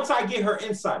 once I get her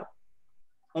insight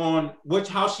on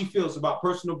how she feels about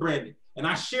personal branding, and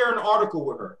I share an article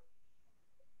with her,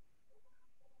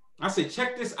 I say,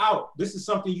 check this out. This is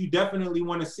something you definitely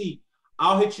want to see.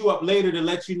 I'll hit you up later to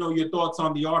let you know your thoughts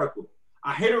on the article.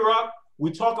 I hit her up.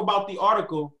 We talk about the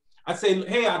article. I say,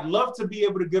 hey, I'd love to be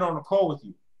able to get on a call with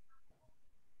you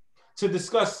to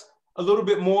discuss a little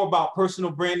bit more about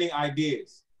personal branding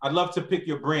ideas. I'd love to pick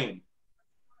your brain.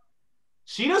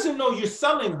 She doesn't know you're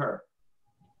selling her.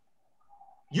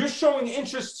 You're showing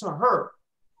interest to her.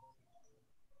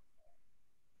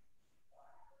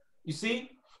 You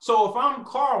see? So if I'm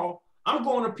Carl, I'm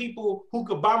going to people who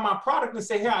could buy my product and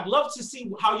say, hey, I'd love to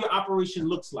see how your operation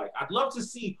looks like. I'd love to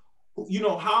see, you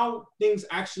know, how things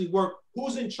actually work.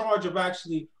 Who's in charge of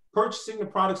actually purchasing the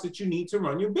products that you need to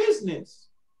run your business?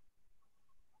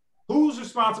 Who's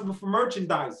responsible for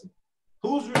merchandising?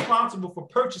 Who's responsible for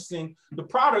purchasing the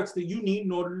products that you need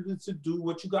in order to do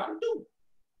what you got to do?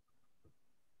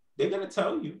 They're going to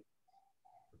tell you.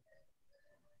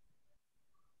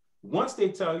 Once they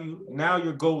tell you, now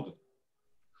you're golden.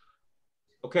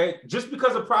 Okay? Just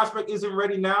because a prospect isn't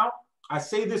ready now, I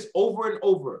say this over and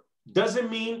over, doesn't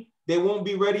mean they won't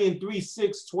be ready in 3,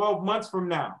 6, 12 months from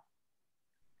now.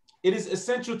 It is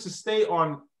essential to stay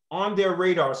on their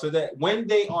radar so that when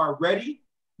they are ready,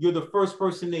 you're the first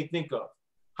person they think of.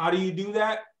 How do you do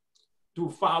that?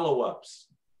 Through follow-ups.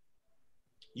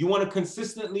 You want to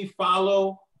consistently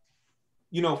follow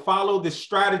the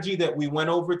strategy that we went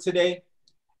over today.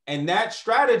 And that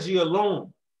strategy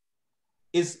alone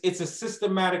it's a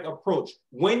systematic approach.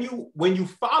 When you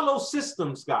follow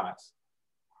systems, guys,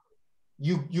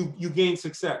 you gain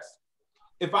success.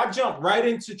 If I jump right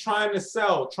into trying to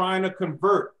sell, trying to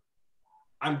convert,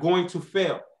 I'm going to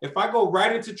fail. If I go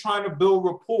right into trying to build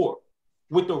rapport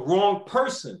with the wrong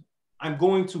person, I'm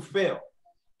going to fail.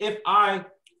 If I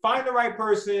find the right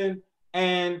person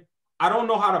and I don't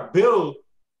know how to build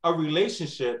a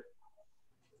relationship,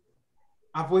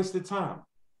 I've wasted time.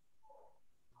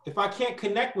 If I can't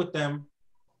connect with them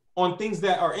on things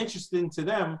that are interesting to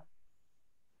them,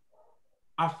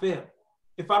 I fail.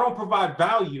 If I don't provide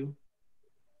value,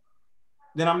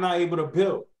 then I'm not able to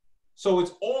build. So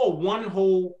it's all one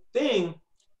whole thing,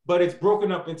 but it's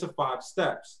broken up into 5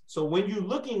 steps. So when you're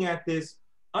looking at this,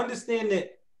 understand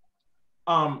that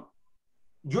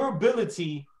your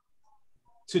ability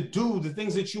to do the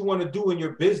things that you want to do in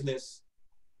your business,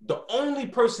 the only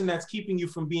person that's keeping you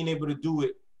from being able to do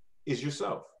it is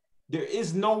yourself. There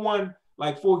is no one,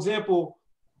 like, for example,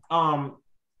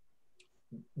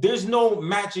 there's no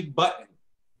magic button.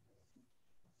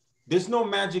 There's no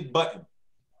magic button.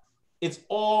 It's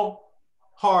all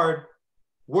hard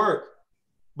work.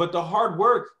 But the hard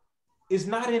work is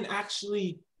not in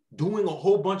actually doing a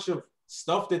whole bunch of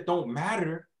stuff that don't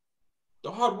matter.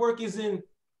 The hard work is in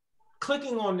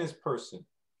clicking on this person,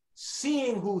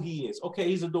 seeing who he is. Okay,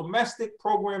 he's a domestic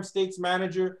program states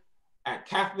manager at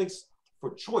Catholics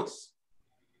for Choice.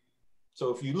 So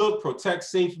if you look, protect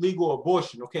safe legal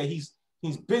abortion. Okay, he's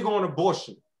big on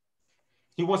abortion.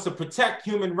 He wants to protect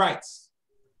human rights,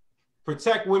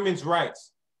 protect women's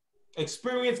rights.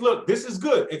 Experience, look, this is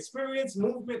good. Experienced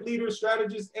movement leader,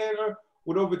 strategist, and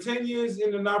with over 10 years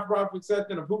in the nonprofit sector,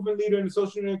 and a proven leader in the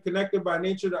social media, connected by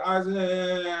nature to eyes.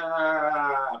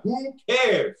 Who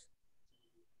cares?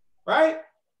 Right?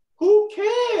 Who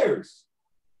cares?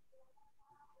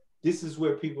 This is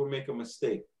where people make a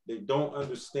mistake. They don't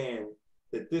understand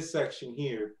that this section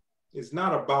here is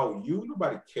not about you.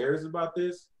 Nobody cares about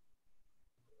this.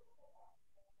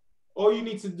 All you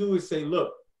need to do is say,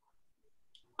 look,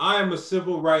 I am a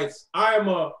civil rights, I am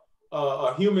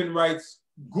a human rights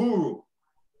guru.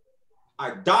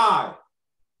 I die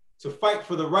to fight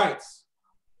for the rights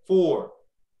for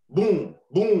boom,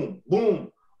 boom,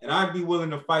 boom. And I'd be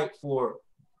willing to fight for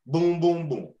boom, boom,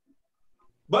 boom.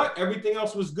 But everything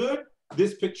else was good.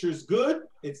 This picture is good.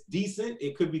 It's decent.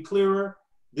 It could be clearer.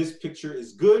 This picture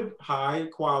is good, high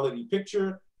quality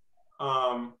picture.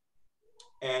 And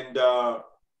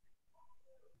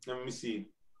let me see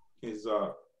his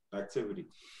activity.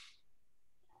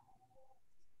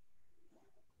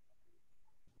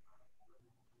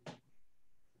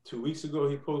 Two weeks ago,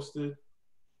 he posted,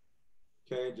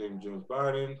 okay, James Jones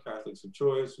Biden, Catholics of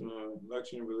Choice,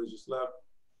 election, religious left.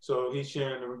 So he's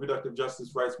sharing the reproductive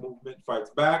justice rights movement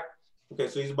fights back. Okay,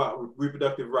 so he's about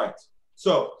reproductive rights.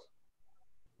 So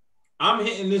I'm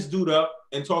hitting this dude up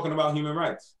and talking about human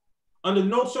rights. Under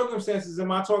no circumstances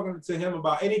am I talking to him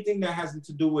about anything that has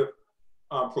to do with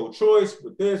pro-choice,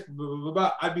 with this, blah, blah, blah,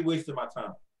 blah. I'd be wasting my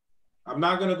time. I'm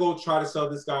not going to go try to sell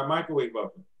this guy a microwave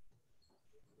oven.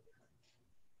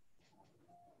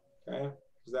 Okay,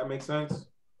 does that make sense?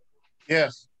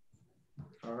 Yes.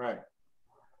 All right.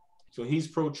 So he's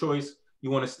pro-choice. You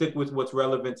want to stick with what's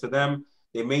relevant to them.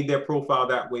 They made their profile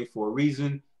that way for a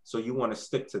reason, so you want to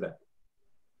stick to that.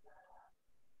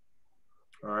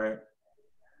 All right.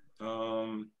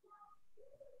 All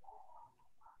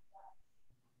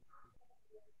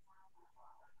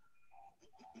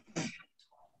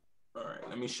right,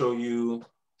 let me show you.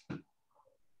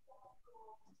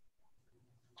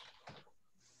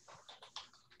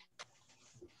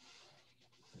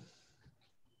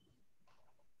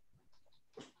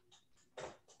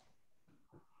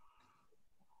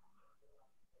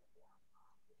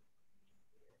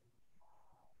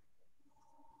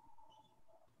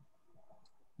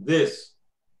 This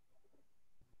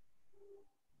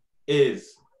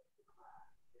is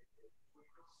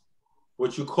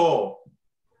what you call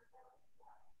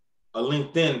a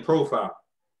LinkedIn profile.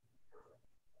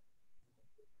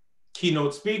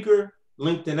 Keynote speaker,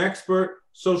 LinkedIn expert,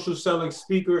 social selling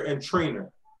speaker, and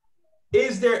trainer.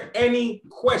 Is there any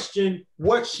question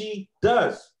what she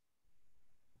does?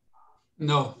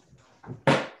 No.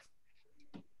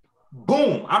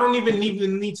 Boom. I don't even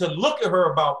need to look at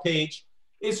her about page.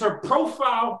 Is her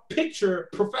profile picture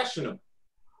professional?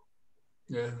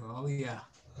 Yeah. Oh, yeah.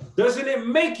 Doesn't it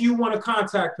make you want to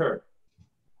contact her?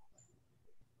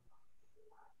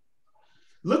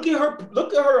 Look at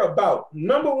her about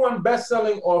 #1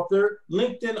 best-selling author,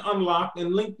 LinkedIn Unlocked,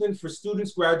 and LinkedIn for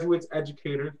students, graduates,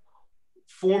 educators,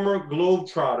 former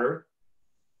Globetrotter.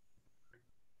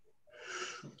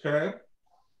 Okay.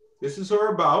 This is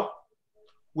her about.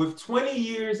 With 20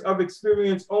 years of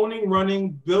experience owning,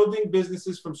 running, building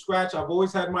businesses from scratch, I've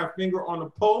always had my finger on the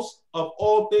pulse of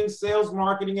all things sales,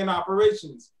 marketing, and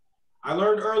operations. I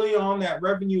learned early on that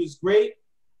revenue is great.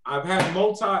 I've had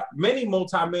many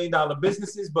multi-million-dollar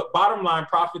businesses, but bottom line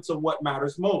profits are what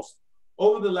matters most.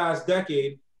 Over the last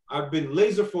decade, I've been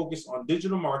laser focused on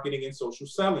digital marketing and social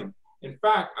selling. In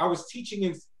fact, I was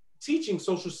teaching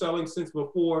social selling since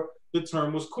before the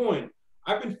term was coined.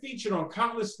 I've been featured on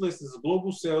countless lists as a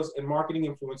global sales and marketing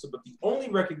influencer, but the only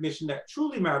recognition that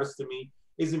truly matters to me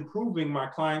is improving my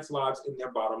clients' lives and their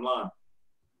bottom line.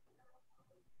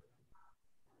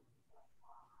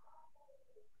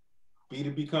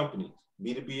 B2B companies,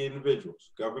 B2B individuals,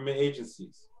 government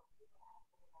agencies.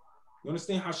 You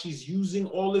understand how she's using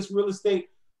all this real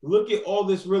estate? Look at all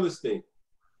this real estate.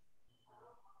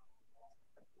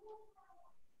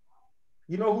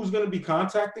 You know who's going to be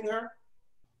contacting her?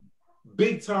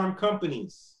 Big time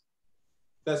companies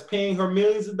that's paying her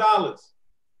millions of dollars.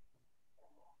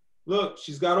 Look,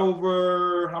 she's got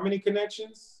over how many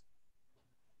connections?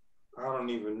 I don't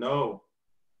even know.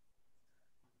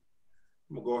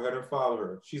 I'm gonna go ahead and follow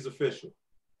her. She's official.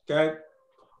 Okay.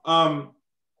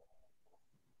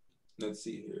 Let's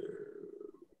see here.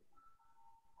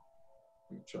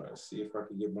 Let me try to see if I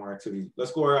can get more activity.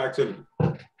 Let's go to activity.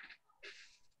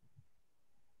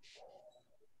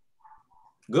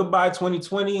 Goodbye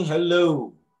 2020.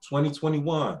 Hello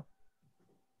 2021.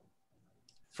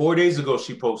 4 days ago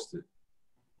she posted.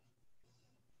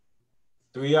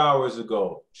 3 hours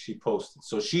ago she posted.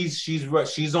 So she's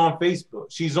on Facebook.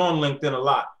 She's on LinkedIn a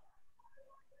lot.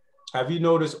 Have you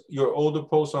noticed your older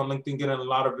posts on LinkedIn getting a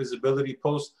lot of visibility?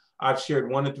 Posts I've shared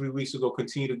 1 to 3 weeks ago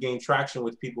continue to gain traction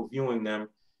with people viewing them,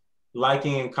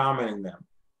 liking and commenting them.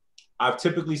 I've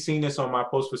typically seen this on my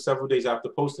posts for several days after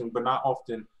posting, but not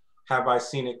often have I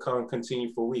seen it come and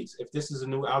continue for weeks. If this is a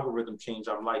new algorithm change,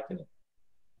 I'm liking it.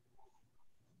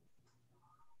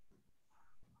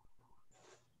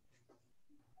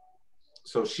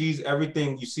 So she's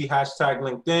everything. You see hashtag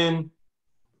LinkedIn.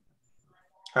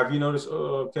 Have you noticed?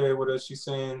 Oh, okay, what is she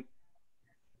saying?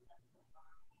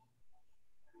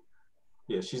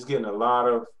 Yeah, she's getting a lot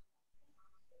of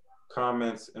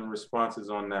comments and responses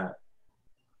on that.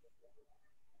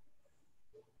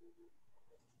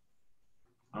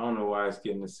 I don't know why it's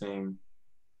getting the same.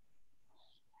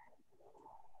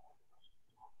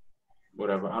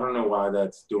 Whatever. I don't know why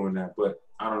that's doing that, but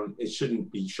it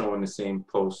shouldn't be showing the same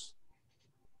post.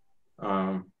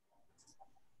 Oh,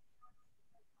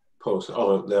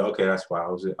 okay, that's why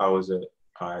I was at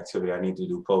activity. I need to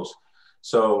do posts.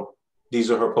 So these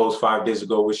are her posts 5 days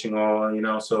ago, wishing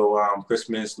all, so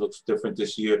Christmas looks different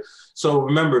this year. So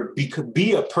remember,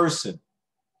 be a person.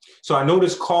 So I know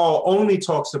this call only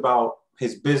talks about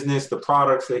his business, the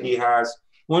products that he has.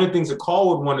 One of the things a call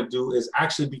would want to do is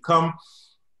actually become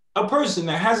a person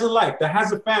that has a life, that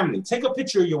has a family. Take a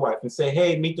picture of your wife and say,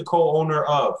 hey, meet the co-owner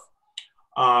of.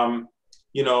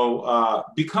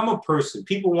 Become a person.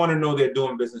 People want to know they're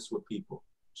doing business with people.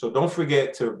 So don't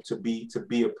forget to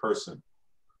be a person.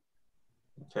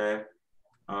 Okay.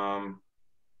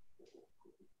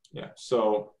 Yeah.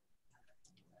 So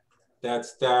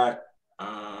that's that.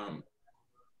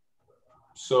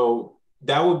 So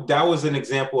that was an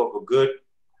example of a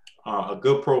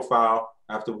good profile.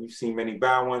 After we've seen many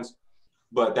bad ones,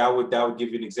 but that would give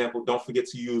you an example. Don't forget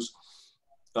to use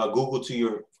Google to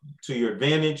your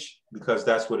advantage, because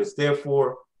that's what it's there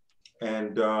for.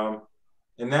 And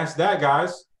that's that,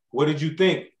 guys. What did you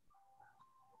think?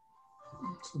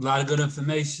 A lot of good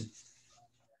information.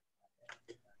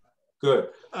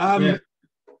 Good.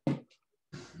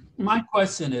 My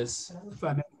question is, if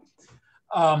I may,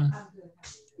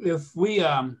 if we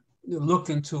look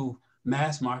into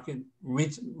mass market,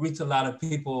 reach a lot of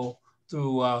people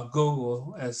through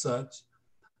Google as such,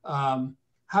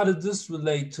 how does this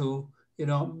relate to, you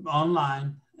know,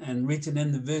 online and reaching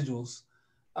individuals?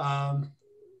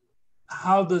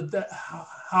 How does that,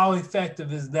 how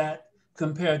effective is that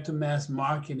compared to mass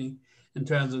marketing in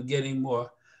terms of getting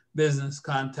more business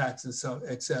contacts and so,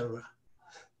 et cetera?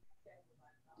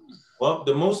 Well,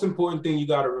 the most important thing you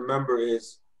got to remember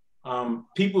is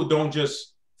people don't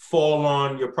just fall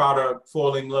on your product,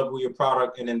 fall in love with your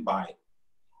product, and then buy it.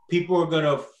 People are going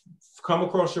to come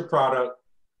across your product,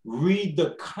 read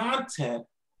the content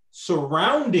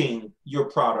surrounding your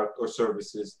product or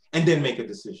services, and then make a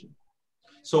decision.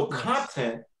 So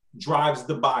content drives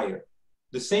the buyer.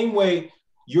 The same way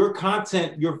your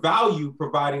content, your value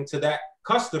providing to that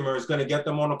customer is going to get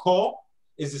them on a call,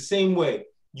 is the same way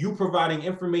you providing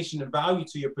information and value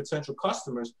to your potential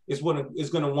customers is what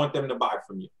is going to want them to buy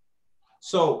from you.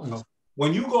 So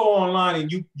when you go online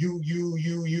and you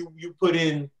put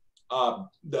in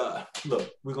look,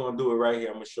 we're going to do it right here.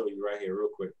 I'm going to show you right here real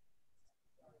quick.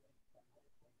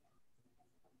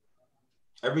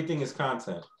 Everything is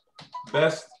content.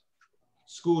 Best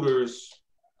scooters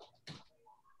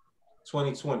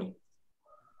 2020.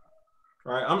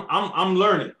 Right? I'm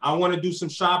learning. I want to do some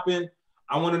shopping.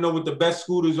 I want to know what the best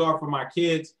scooters are for my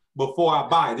kids before I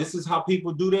buy. This is how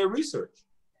people do their research.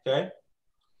 Okay.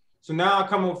 So now I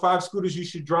come up with 5 scooters you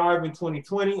should drive in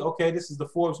 2020. Okay, this is the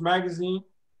Forbes magazine.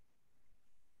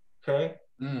 Okay.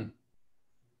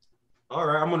 All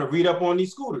right, I'm gonna read up on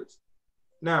these scooters.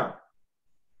 Now,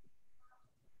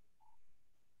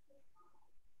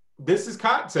 this is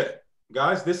content,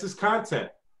 guys. This is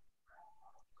content.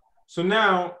 So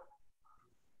now,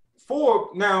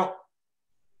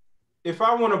 if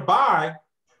I want to buy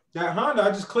that Honda, I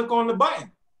just click on the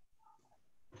button.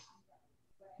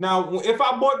 Now, if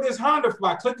I bought this Honda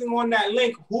by clicking on that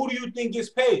link, who do you think gets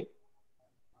paid?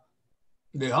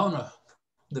 The owner,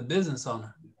 the business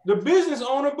owner. The business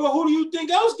owner, but who do you think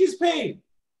else gets paid?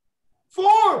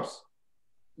 Forbes.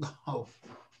 Oh.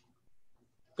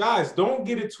 Guys, don't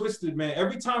get it twisted, man.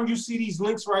 Every time you see these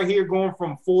links right here going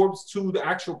from Forbes to the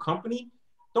actual company,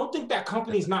 don't think that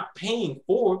company's not paying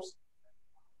Forbes.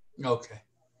 Okay.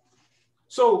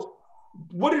 So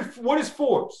what is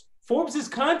Forbes? Forbes is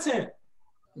content.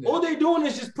 Yeah. All they're doing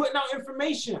is just putting out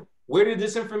information. Where did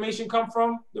this information come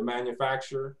from? The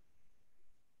manufacturer.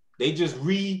 They just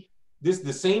read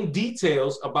the same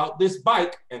details about this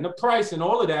bike, and the price and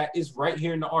all of that is right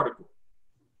here in the article.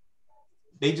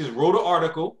 They just wrote an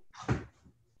article,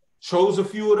 chose a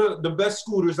few of the best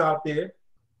scooters out there,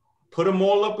 put them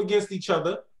all up against each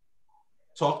other,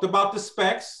 talked about the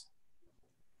specs,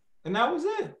 and that was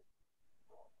it.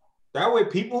 That way,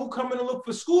 people who come in and look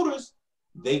for scooters,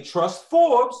 they trust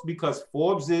Forbes because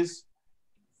Forbes is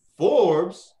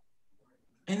Forbes,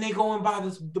 and they go and buy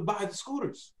the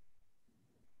scooters.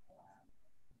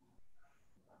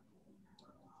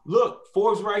 Look,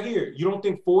 Forbes right here. You don't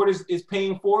think Ford is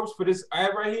paying Forbes for this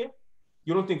ad right here?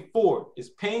 You don't think Ford is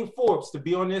paying Forbes to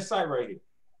be on their site right here?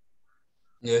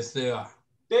 Yes, they are.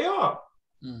 They are.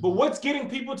 Mm-hmm. But what's getting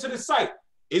people to the site?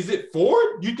 Is it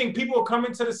Ford? You think people are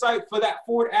coming to the site for that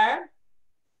Ford ad?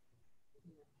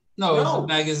 No, it's a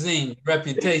magazine,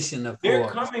 reputation of Ford. They're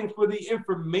coming for the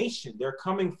information. They're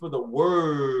coming for the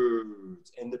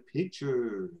words and the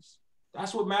pictures.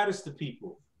 That's what matters to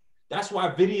people. That's why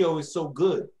video is so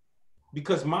good.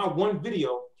 Because my one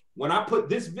video, when I put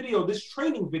this video, this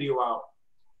training video out,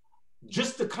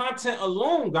 just the content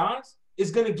alone, guys,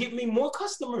 is going to get me more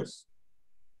customers.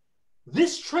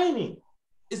 This training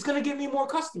is going to get me more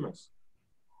customers.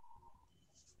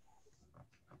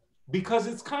 Because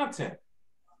it's content.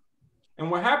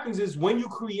 And what happens is when you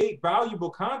create valuable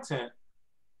content,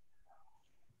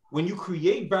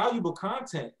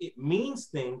 it means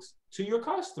things to your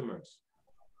customers.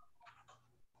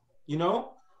 You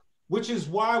know, which is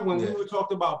why when we were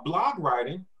talking about blog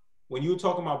writing,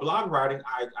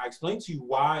 I explained to you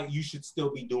why you should still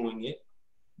be doing it,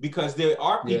 because there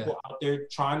are people out there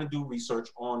trying to do research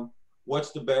on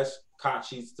what's the best cot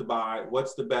sheets to buy,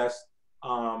 what's the best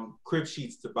crib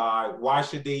sheets to buy, why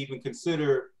should they even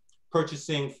consider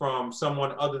purchasing from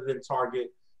someone other than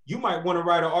Target. You might want to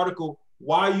write an article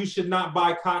why you should not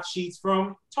buy cot sheets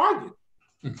from Target.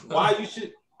 Why you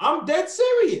should. I'm dead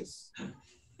serious.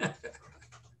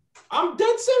 I'm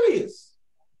dead serious.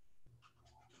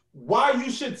 Why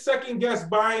you should second guess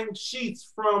buying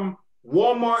sheets from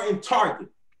Walmart and Target.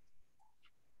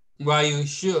 Why you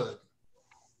should.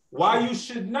 Why you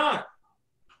should not.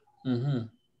 Mm-hmm.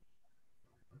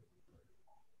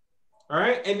 All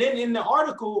right. And then in the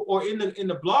article or in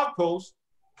the blog post,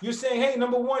 you're saying, hey,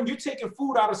 number one, you're taking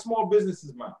food out of small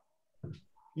businesses' mouth.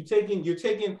 You're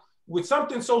taking with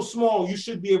something so small, you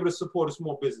should be able to support a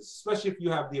small business, especially if you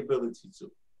have the ability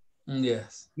to.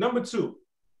 Yes. Number two,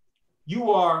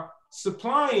 you are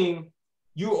supplying,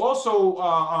 you're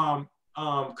also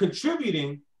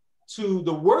contributing to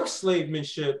the work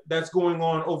slavemanship that's going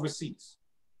on overseas.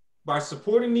 By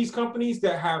supporting these companies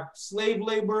that have slave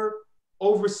labor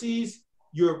overseas,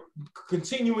 you're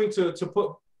continuing to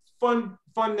fund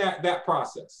that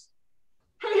process.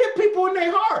 Hit people in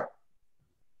their heart.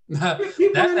 Hit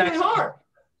people in their heart.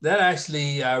 That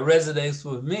actually resonates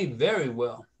with me very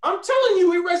well. I'm telling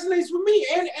you, it resonates with me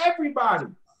and everybody.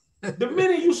 The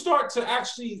minute you start to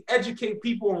actually educate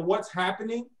people on what's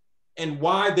happening and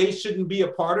why they shouldn't be a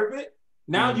part of it,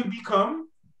 now you become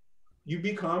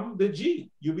the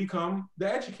G. You become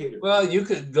the educator. Well, you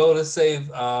could go to save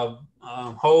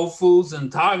Whole Foods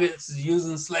and Targets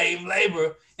using slave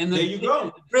labor in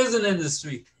the prison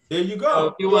industry. There you go.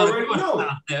 So you already know.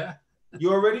 Yeah.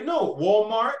 You already know.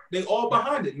 Walmart, they all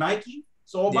behind it. Nike,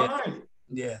 it's all behind it.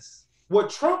 Yes. What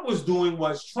Trump was doing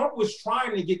was Trump was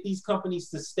trying to get these companies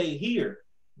to stay here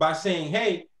by saying,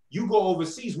 hey, you go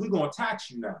overseas, we're going to tax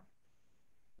you now.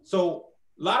 So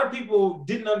a lot of people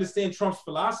didn't understand Trump's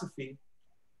philosophy.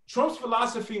 Trump's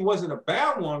philosophy wasn't a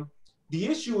bad one. The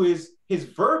issue is his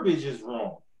verbiage is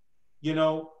wrong. You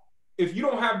know, if you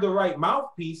don't have the right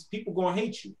mouthpiece, people going to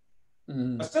hate you.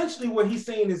 Essentially what he's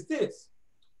saying is this.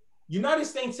 United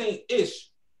States ain't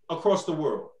ish across the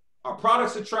world. Our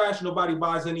products are trash. Nobody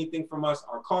buys anything from us.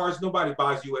 Our cars, nobody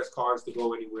buys U.S. cars to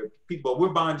go anywhere. People, we're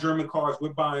buying German cars.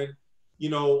 We're buying, you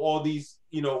know, all these,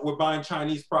 you know, we're buying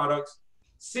Chinese products.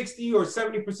 60 or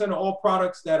 70% of all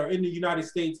products that are in the United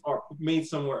States are made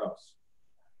somewhere else.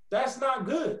 That's not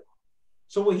good.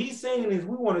 So what he's saying is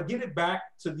we want to get it back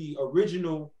to the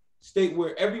original state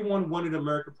where everyone wanted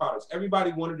American products.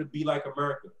 Everybody wanted to be like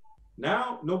America.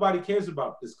 Now, nobody cares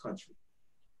about this country.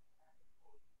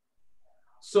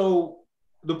 So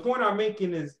the point I'm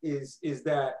making is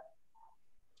that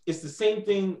it's the same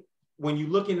thing when you're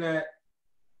looking at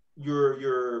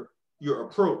your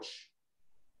approach.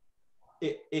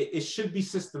 It should be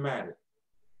systematic.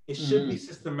 It should be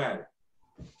systematic.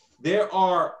 There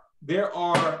are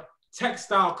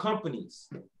textile companies,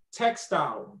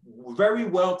 very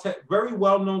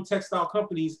well-known textile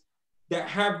companies that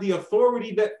have the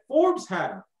authority that Forbes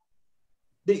have,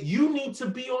 that you need to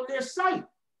be on their site.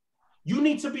 You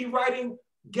need to be writing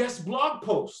guest blog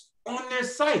posts on their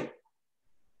site.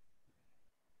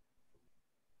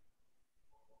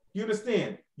 You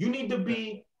understand? You need to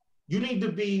be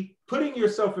putting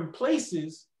yourself in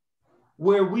places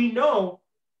where we know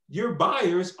your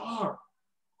buyers are.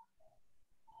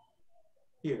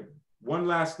 Here, one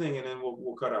last thing and then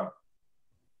we'll cut out.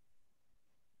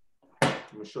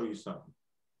 I'm gonna show you something.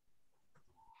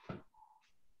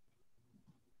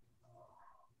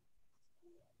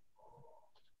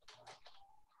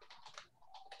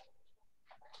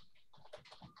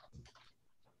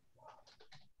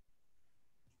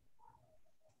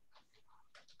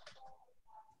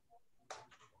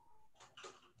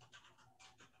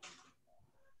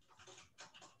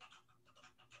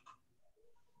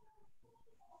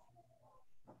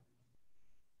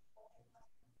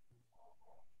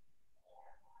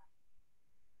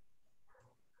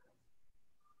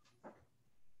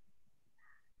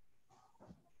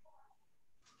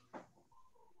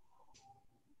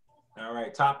 All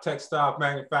right, top textile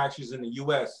manufacturers in the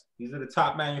US. These are the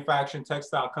top manufacturing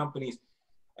textile companies.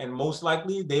 And most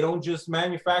likely they don't just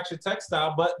manufacture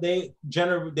textile, but they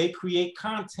create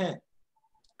content.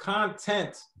 Let's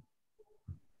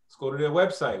go to their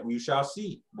website. You shall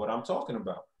see what I'm talking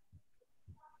about.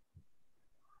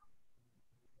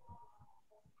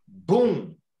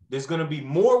 Boom. There's going to be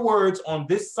more words on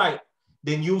this site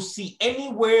than you'll see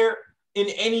anywhere in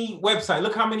any website.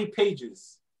 Look how many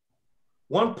pages.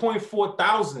 1.4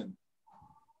 thousand,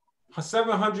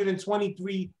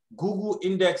 723 Google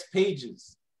index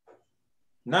pages,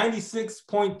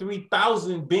 96.3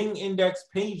 thousand Bing index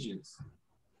pages.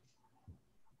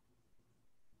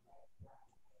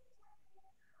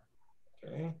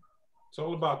 Okay, it's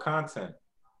all about content.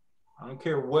 I don't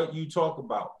care what you talk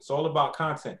about. It's all about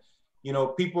content. You know,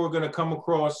 people are going to come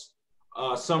across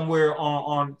somewhere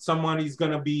on someone is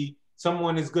going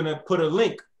to put a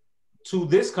link to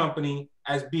this company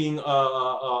as being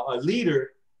a leader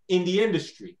in the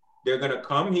industry. They're going to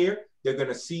come here. They're going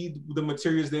to see the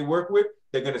materials they work with.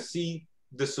 They're going to see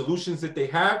the solutions that they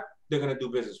have. They're going to do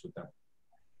business with them.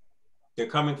 They're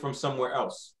coming from somewhere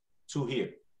else to here.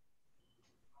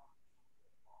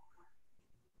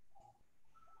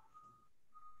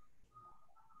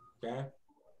 Okay.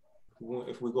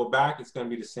 If we go back, it's going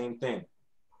to be the same thing.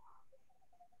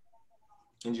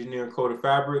 Engineering Coated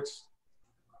Fabrics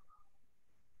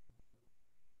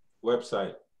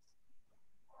website.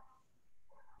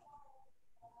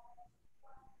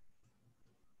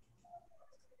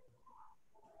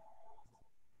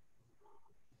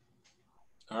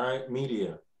 All right,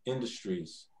 media,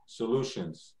 industries,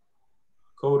 solutions,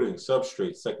 coding,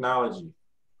 substrates, technology.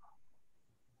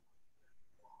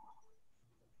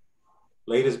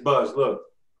 Latest buzz. Look,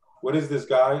 what is this,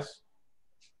 guys?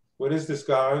 What is this,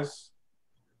 guys?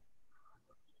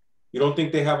 You don't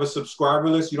think they have a subscriber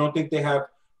list? You don't think they have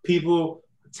people,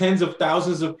 tens of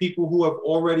thousands of people who have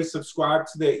already subscribed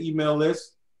to their email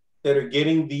list that are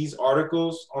getting these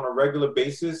articles on a regular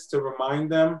basis to remind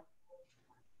them?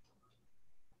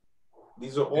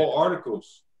 These are all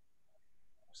articles.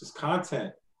 This is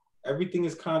content. Everything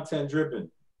is content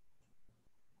driven.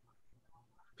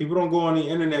 People don't go on the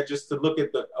internet just to look at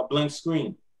a blank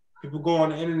screen. People go on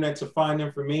the internet to find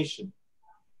information.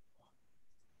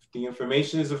 If the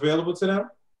information is available to them,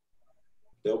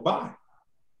 they'll buy.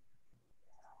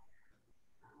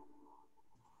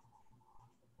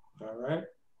 All right.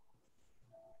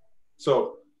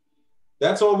 So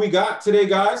that's all we got today,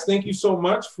 guys. Thank you so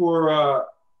much for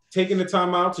taking the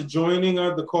time out to joining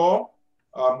the call.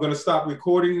 I'm going to stop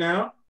recording now.